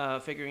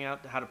of figuring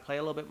out how to play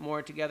a little bit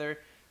more together.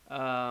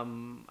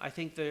 I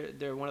think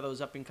they're one of those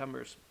up and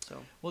comers. So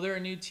well, they're a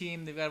new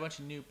team. They've got a bunch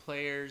of new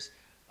players.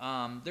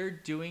 They're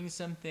doing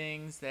some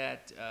things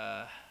that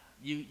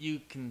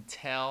you can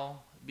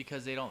tell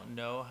because they don't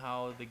know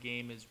how the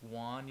game is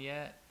won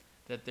yet.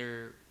 That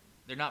they're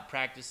not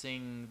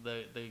practicing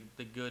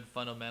the good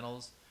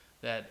fundamentals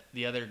that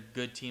the other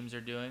good teams are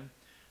doing.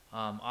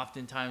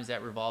 Oftentimes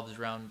that revolves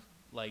around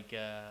like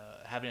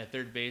having a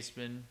third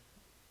baseman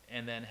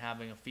and then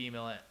having a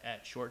female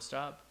at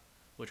shortstop.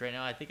 Which right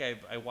now I think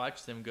I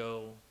watched them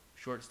go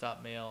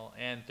shortstop male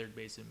and third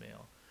baseman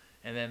male.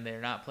 And then they're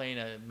not playing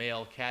a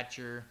male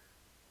catcher.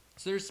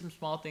 So there's some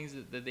small things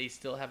that they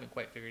still haven't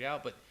quite figured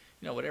out. But,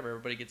 whatever.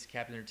 Everybody gets to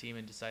captain their team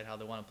and decide how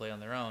they want to play on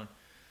their own.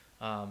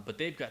 But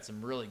they've got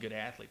some really good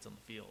athletes on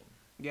the field.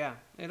 Yeah.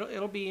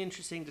 It'll be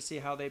interesting to see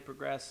how they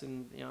progress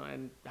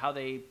and how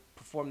they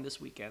perform this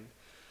weekend.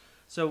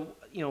 So,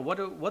 what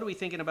are we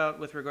thinking about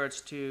with regards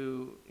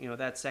to,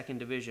 that second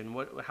division?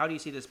 How do you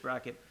see this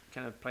bracket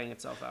kind of playing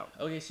itself out?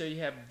 Okay, so you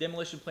have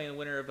Demolition playing the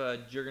winner of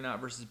Juggernaut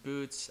versus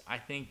Boots. I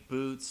think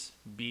Boots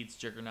beats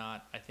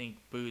Juggernaut. I think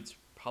Boots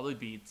probably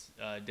beats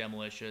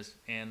Demolicious.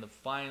 And the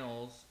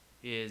finals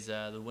is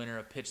the winner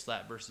of Pitch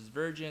Slap versus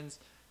Virgins.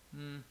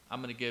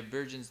 I'm going to give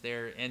Virgins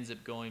there. Ends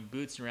up going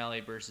Boots and Rally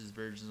versus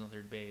Virgins on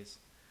third base.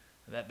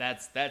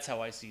 That's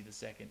how I see the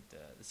second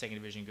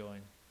division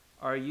going.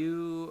 Are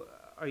you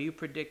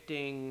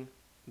predicting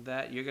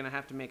that you're going to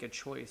have to make a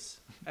choice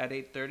at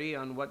 8:30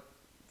 on what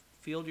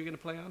field you're going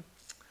to play on?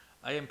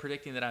 I am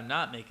predicting that I'm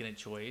not making a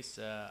choice.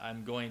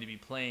 I'm going to be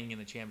playing in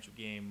the championship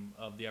game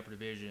of the upper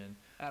division.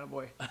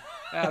 Attaboy.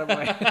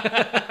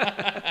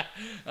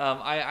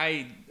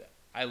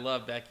 I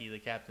love Becky, the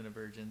captain of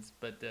Virgins,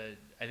 but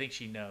I think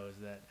she knows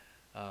that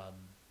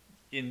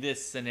in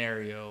this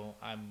scenario,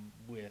 I'm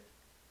with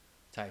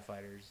TIE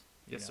Fighters.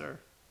 Yes, sir.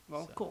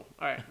 Well, so. Cool.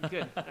 All right,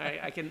 good. All right,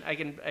 I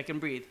can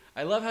breathe.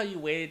 I love how you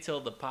waited till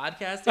the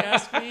podcast to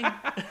ask me.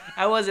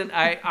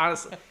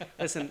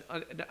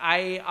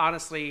 I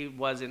honestly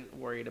wasn't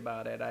worried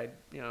about it.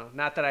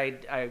 Not that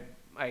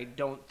I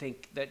don't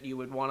think that you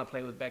would want to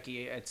play with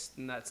Becky.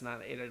 That's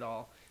not it at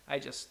all. I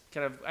just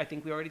I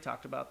think we already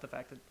talked about the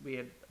fact that we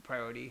had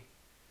priority.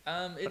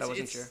 But I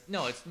wasn't sure.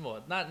 No, it's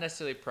not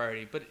necessarily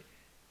priority, but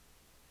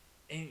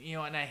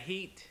and I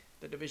hate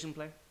the division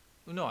play.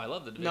 No, I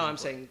love the division. No, I'm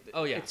saying.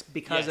 Oh yeah, it's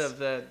because of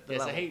the yes,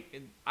 level.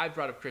 I've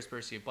brought up Chris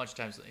Percy a bunch of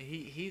times.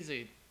 He's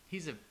a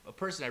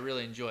person I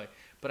really enjoy.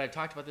 But I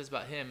talked about this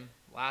about him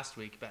last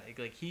week. About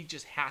like he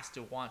just has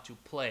to want to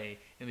play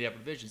in the upper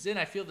divisions, and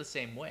I feel the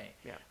same way.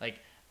 Yeah. Like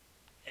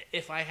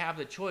if I have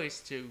the choice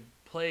to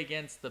play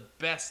against the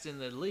best in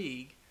the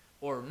league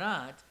or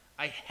not,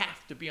 I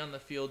have to be on the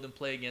field and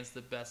play against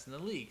the best in the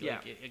league.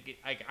 Yeah.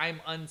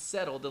 I'm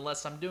unsettled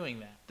unless I'm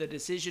doing that. The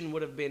decision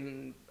would have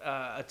been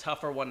a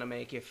tougher one to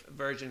make if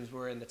Virgins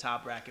were in the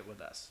top bracket with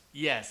us.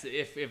 Yes,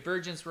 if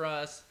Virgins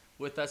were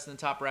with us in the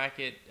top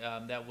bracket,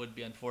 that would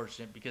be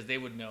unfortunate because they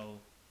would know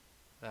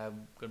that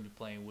I'm going to be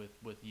playing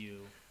with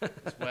you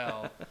as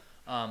well.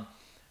 I'm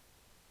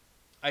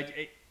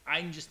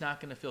just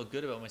not going to feel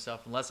good about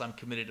myself unless I'm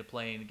committed to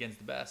playing against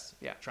the best.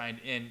 Yeah.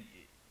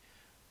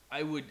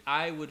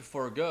 I would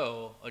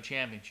forego a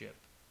championship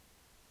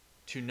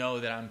to know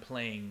that I'm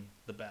playing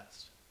the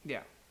best. Yeah.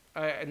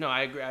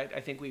 I agree.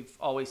 I think we've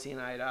always seen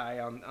eye to eye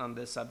on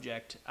this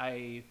subject.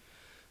 I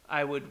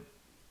would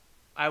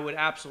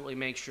absolutely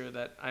make sure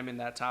that I'm in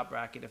that top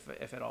bracket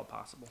if at all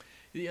possible.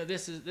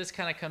 This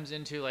kind of comes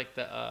into like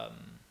the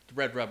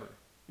red rubber.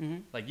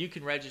 Mm-hmm. Like you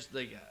can register.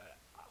 Like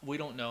we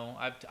don't know.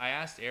 I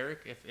asked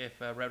Eric if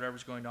red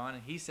rubber's going on,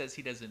 and he says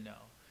he doesn't know,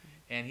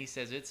 and he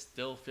says it's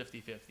still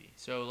 50-50.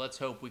 So let's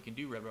hope we can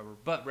do red rubber.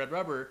 But red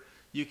rubber,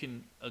 you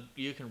can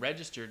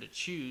register to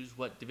choose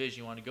what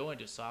division you want to go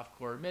into, soft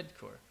core or mid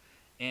core,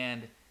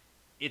 and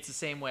it's the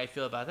same way I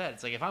feel about that.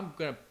 It's like if I'm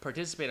going to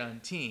participate on a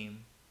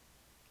team,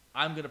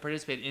 I'm going to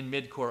participate in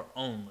mid core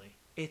only.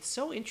 It's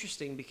so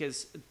interesting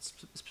because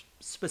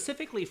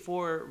specifically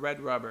for Red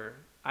Rubber,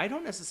 I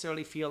don't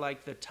necessarily feel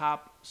like the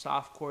top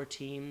softcore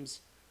teams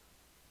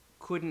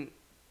couldn't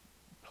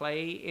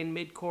play in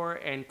midcore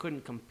and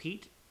couldn't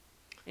compete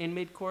in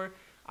midcore.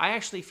 I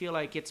actually feel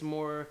like it's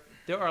more,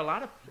 there are a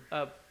lot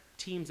of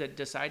teams that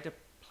decide to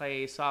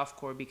play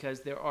softcore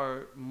because there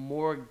are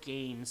more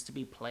games to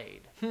be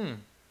played.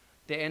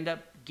 They end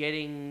up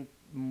getting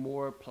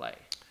more play.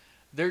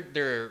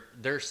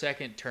 Their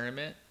second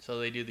tournament, so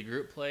they do the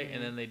group play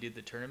and then they do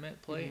the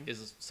tournament play,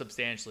 is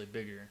substantially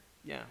bigger.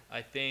 Yeah.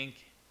 I think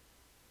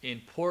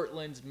in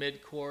Portland's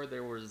mid-core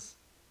there was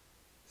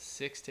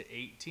 6 to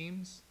 8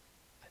 teams.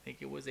 I think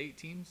it was 8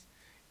 teams.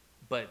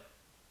 But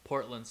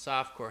Portland's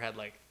soft-core had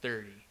like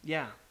 30.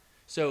 Yeah.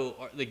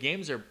 So the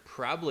games are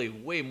probably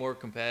way more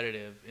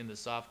competitive in the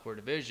soft-core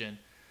division.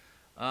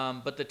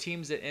 But the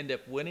teams that end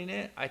up winning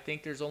it, I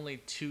think there's only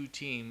 2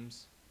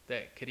 teams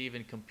that could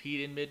even compete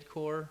in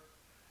mid-core.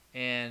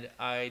 And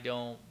I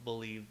don't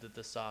believe that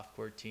the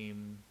softcore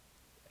team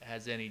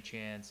has any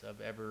chance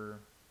of ever.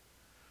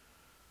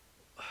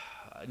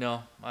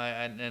 No,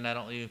 I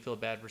don't even feel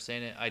bad for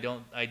saying it. I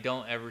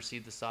don't ever see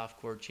the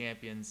softcore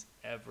champions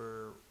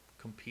ever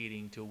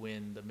competing to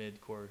win the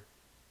mid-core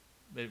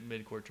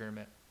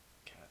tournament.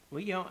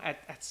 Well,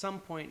 at some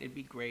point it'd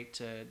be great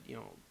to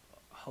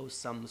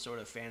host some sort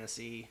of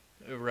fantasy,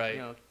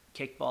 right?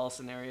 Kickball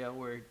scenario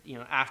where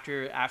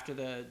after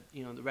the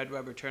the Red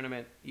Rubber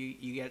tournament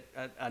you get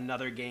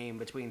another game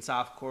between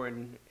softcore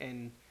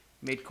and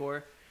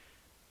midcore.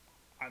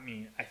 I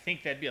mean, I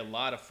think that'd be a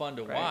lot of fun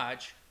to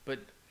watch, but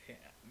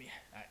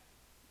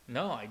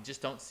I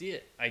just don't see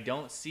it. I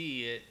don't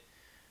see it.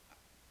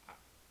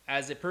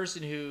 As a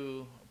person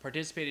who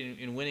participated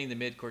in winning the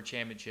midcore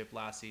championship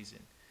last season,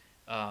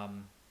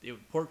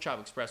 Pork Chop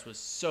Express was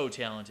so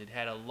talented,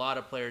 had a lot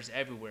of players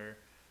everywhere,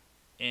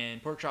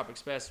 and Pork Chop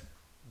Express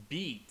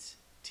beat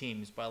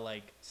teams by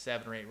like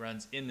 7 or 8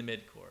 runs in the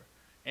mid-core,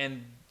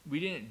 and we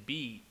didn't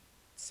beat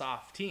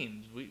soft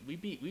teams. We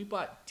beat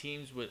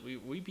teams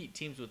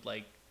with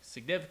like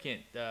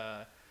significant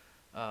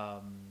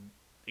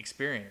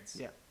experience.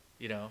 Yeah,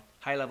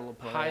 high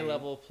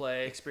level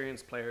play,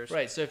 experienced players.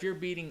 Right. So if you're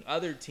beating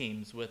other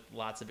teams with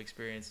lots of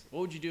experience,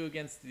 what would you do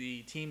against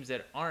the teams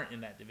that aren't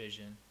in that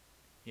division?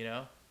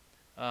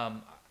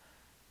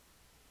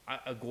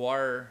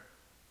 Aguar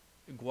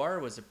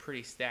was a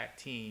pretty stacked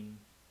team.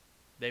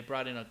 They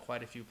brought in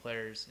quite a few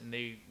players, and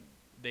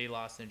they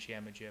lost in the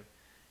championship,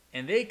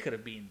 and they could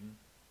have beaten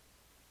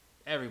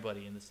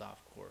everybody in the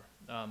soft core.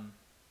 I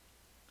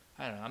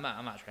don't know. I'm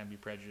not trying to be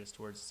prejudiced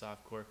towards the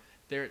soft core.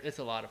 It's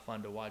a lot of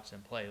fun to watch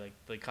them play. Like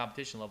the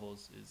competition level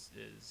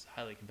is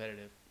highly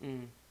competitive.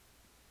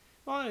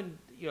 Well, and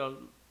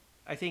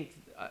I think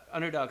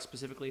Underdog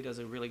specifically does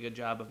a really good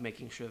job of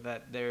making sure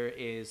that there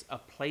is a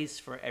place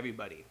for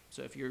everybody.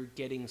 So if you're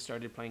getting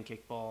started playing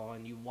kickball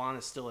and you want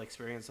to still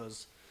experience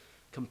those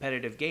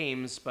competitive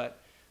games,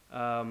 but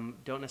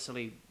don't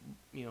necessarily,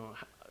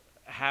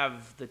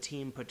 have the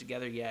team put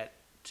together yet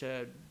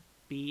to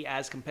be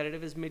as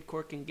competitive as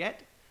midcore can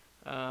get,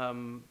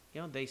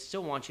 they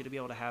still want you to be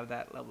able to have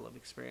that level of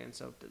experience.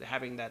 So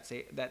having that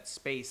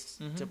space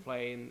to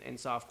play in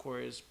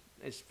softcore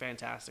is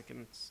fantastic,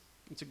 and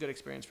it's a good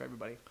experience for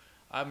everybody.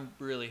 I'm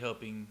really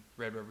hoping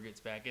Red Rubber gets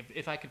back.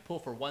 If I could pull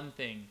for one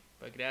thing,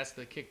 if I could ask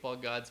the kickball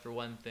gods for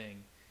one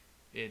thing,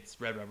 it's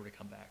Red Rubber to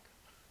come back.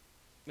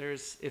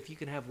 If you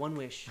can have one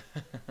wish,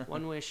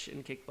 one wish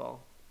in kickball,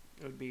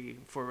 it would be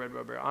for Red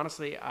Rubber.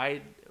 Honestly,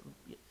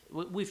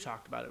 we've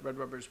talked about it. Red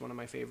Rubber is one of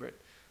my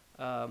favorite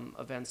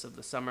events of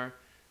the summer,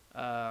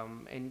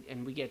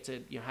 and we get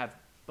to have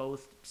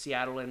both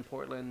Seattle and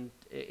Portland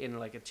in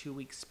like a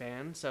 2-week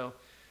span. So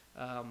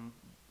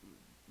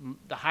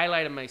the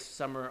highlight of my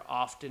summer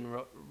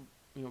often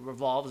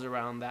revolves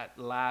around that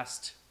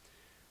last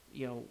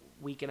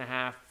week and a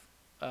half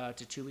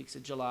to 2 weeks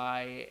of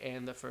July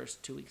and the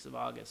first 2 weeks of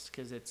August,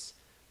 because it's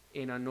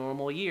in a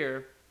normal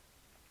year,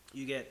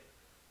 you get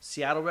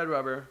Seattle Red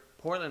Rubber,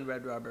 Portland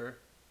Red Rubber,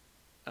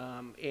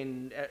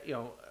 in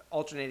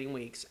alternating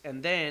weeks,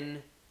 and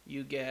then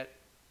you get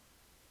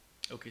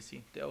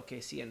OKC. the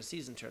OKC and the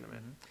season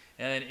tournament.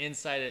 And then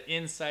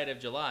inside of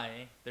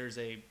July, there's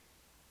a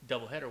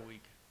doubleheader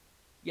week.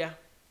 Yeah.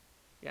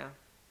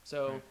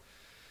 So,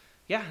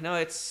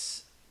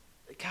 it's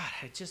God.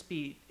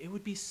 It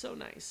would be so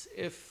nice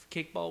if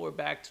kickball were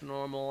back to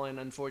normal, and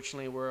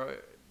unfortunately, we're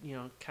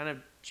kind of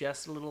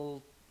just a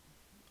little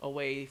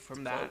away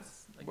from that.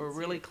 We're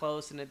really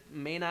close, and it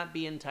may not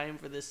be in time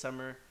for this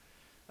summer,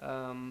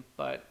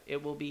 but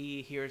it will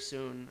be here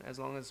soon, as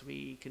long as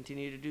we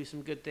continue to do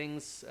some good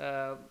things,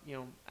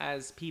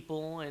 as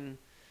people, and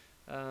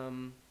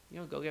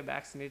go get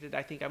vaccinated.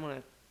 I think I'm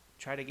gonna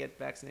try to get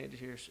vaccinated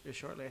here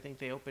shortly. I think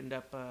they opened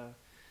up a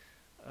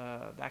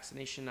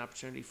vaccination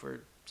opportunity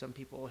for some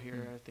people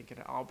here. I think at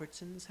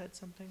Albertsons had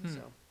something. So,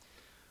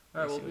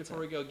 all right. Well, before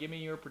we go, give me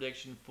your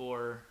prediction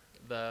for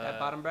that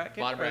bottom bracket.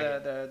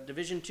 The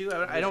Division 2.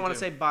 I don't want to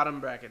say bottom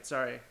bracket.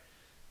 Sorry,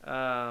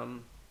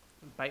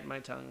 bite my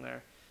tongue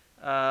there.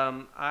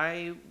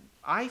 I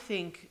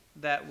think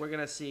that we're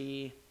gonna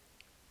see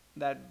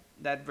that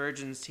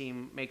Virgins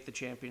team make the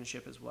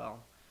championship as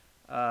well.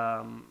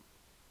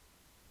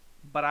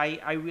 But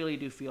I really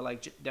do feel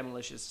like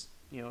Demolicious,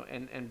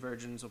 and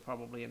Virgins will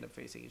probably end up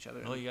facing each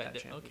other. Oh, you got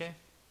okay.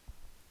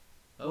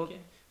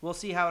 We'll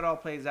see how it all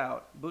plays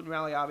out. Boonton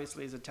Rally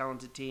obviously is a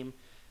talented team,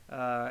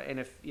 and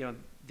if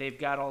they've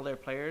got all their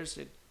players,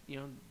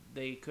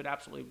 they could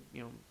absolutely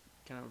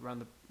kind of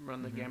run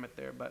the gamut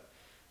there. But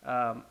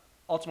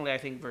ultimately, I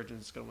think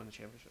Virgins is going to win the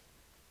championship.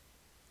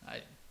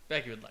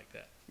 Becky would like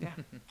that. Yeah,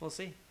 we'll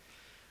see.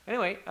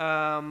 Anyway,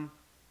 I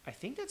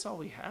think that's all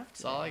we have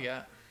today. That's all I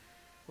got.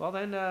 Well,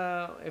 then,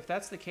 if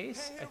that's the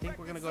case, I think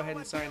we're going to go ahead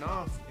and sign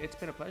off. It's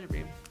been a pleasure,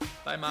 Beam.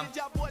 Bye, Mom. Did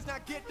y'all boys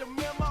not get the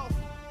memo?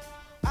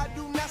 I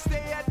do not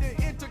stay at the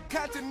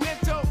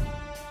Intercontinental.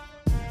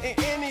 And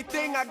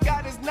anything I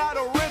got is not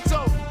a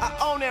rental. I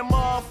own that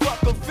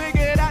motherfucker.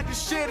 Figured out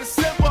this shit is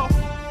simple.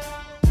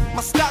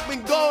 My stock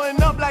been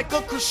going up like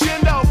a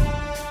crescendo.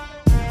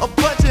 A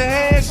bunch of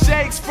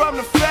handshakes from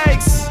the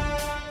fakes.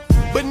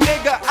 But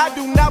nigga, I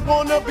do not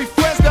wanna be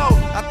friends though.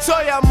 I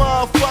tell y'all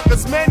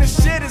motherfuckers, man,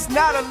 this shit is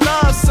not a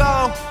love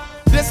song.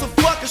 This a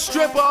fucking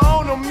stripper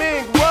on a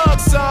mink rug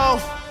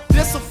song.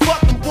 This a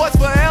fucking boys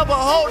forever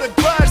hold a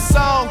grudge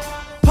song.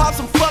 Pop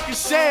some fucking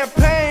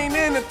champagne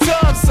in a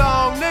tub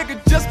song.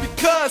 Nigga, just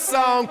because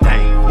song.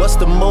 Dang, what's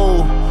the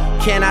move?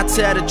 Can I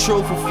tell the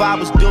truth? If I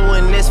was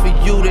doing this for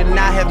you, then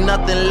I have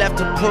nothing left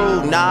to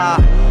prove. Nah,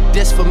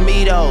 this for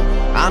me though.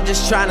 I'm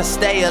just trying to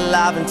stay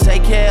alive and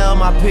take care of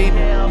my people.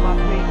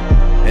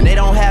 And they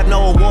don't have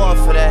no award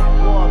for that.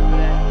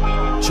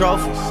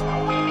 Trophies.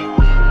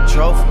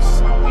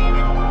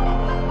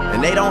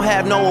 And they don't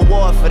have no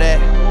award for that.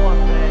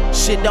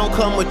 Shit don't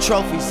come with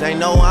trophies. Ain't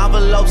no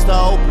envelopes to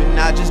open.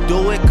 I just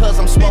do it cause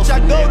I'm supposed to.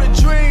 Bitch, I go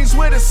to dreams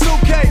with a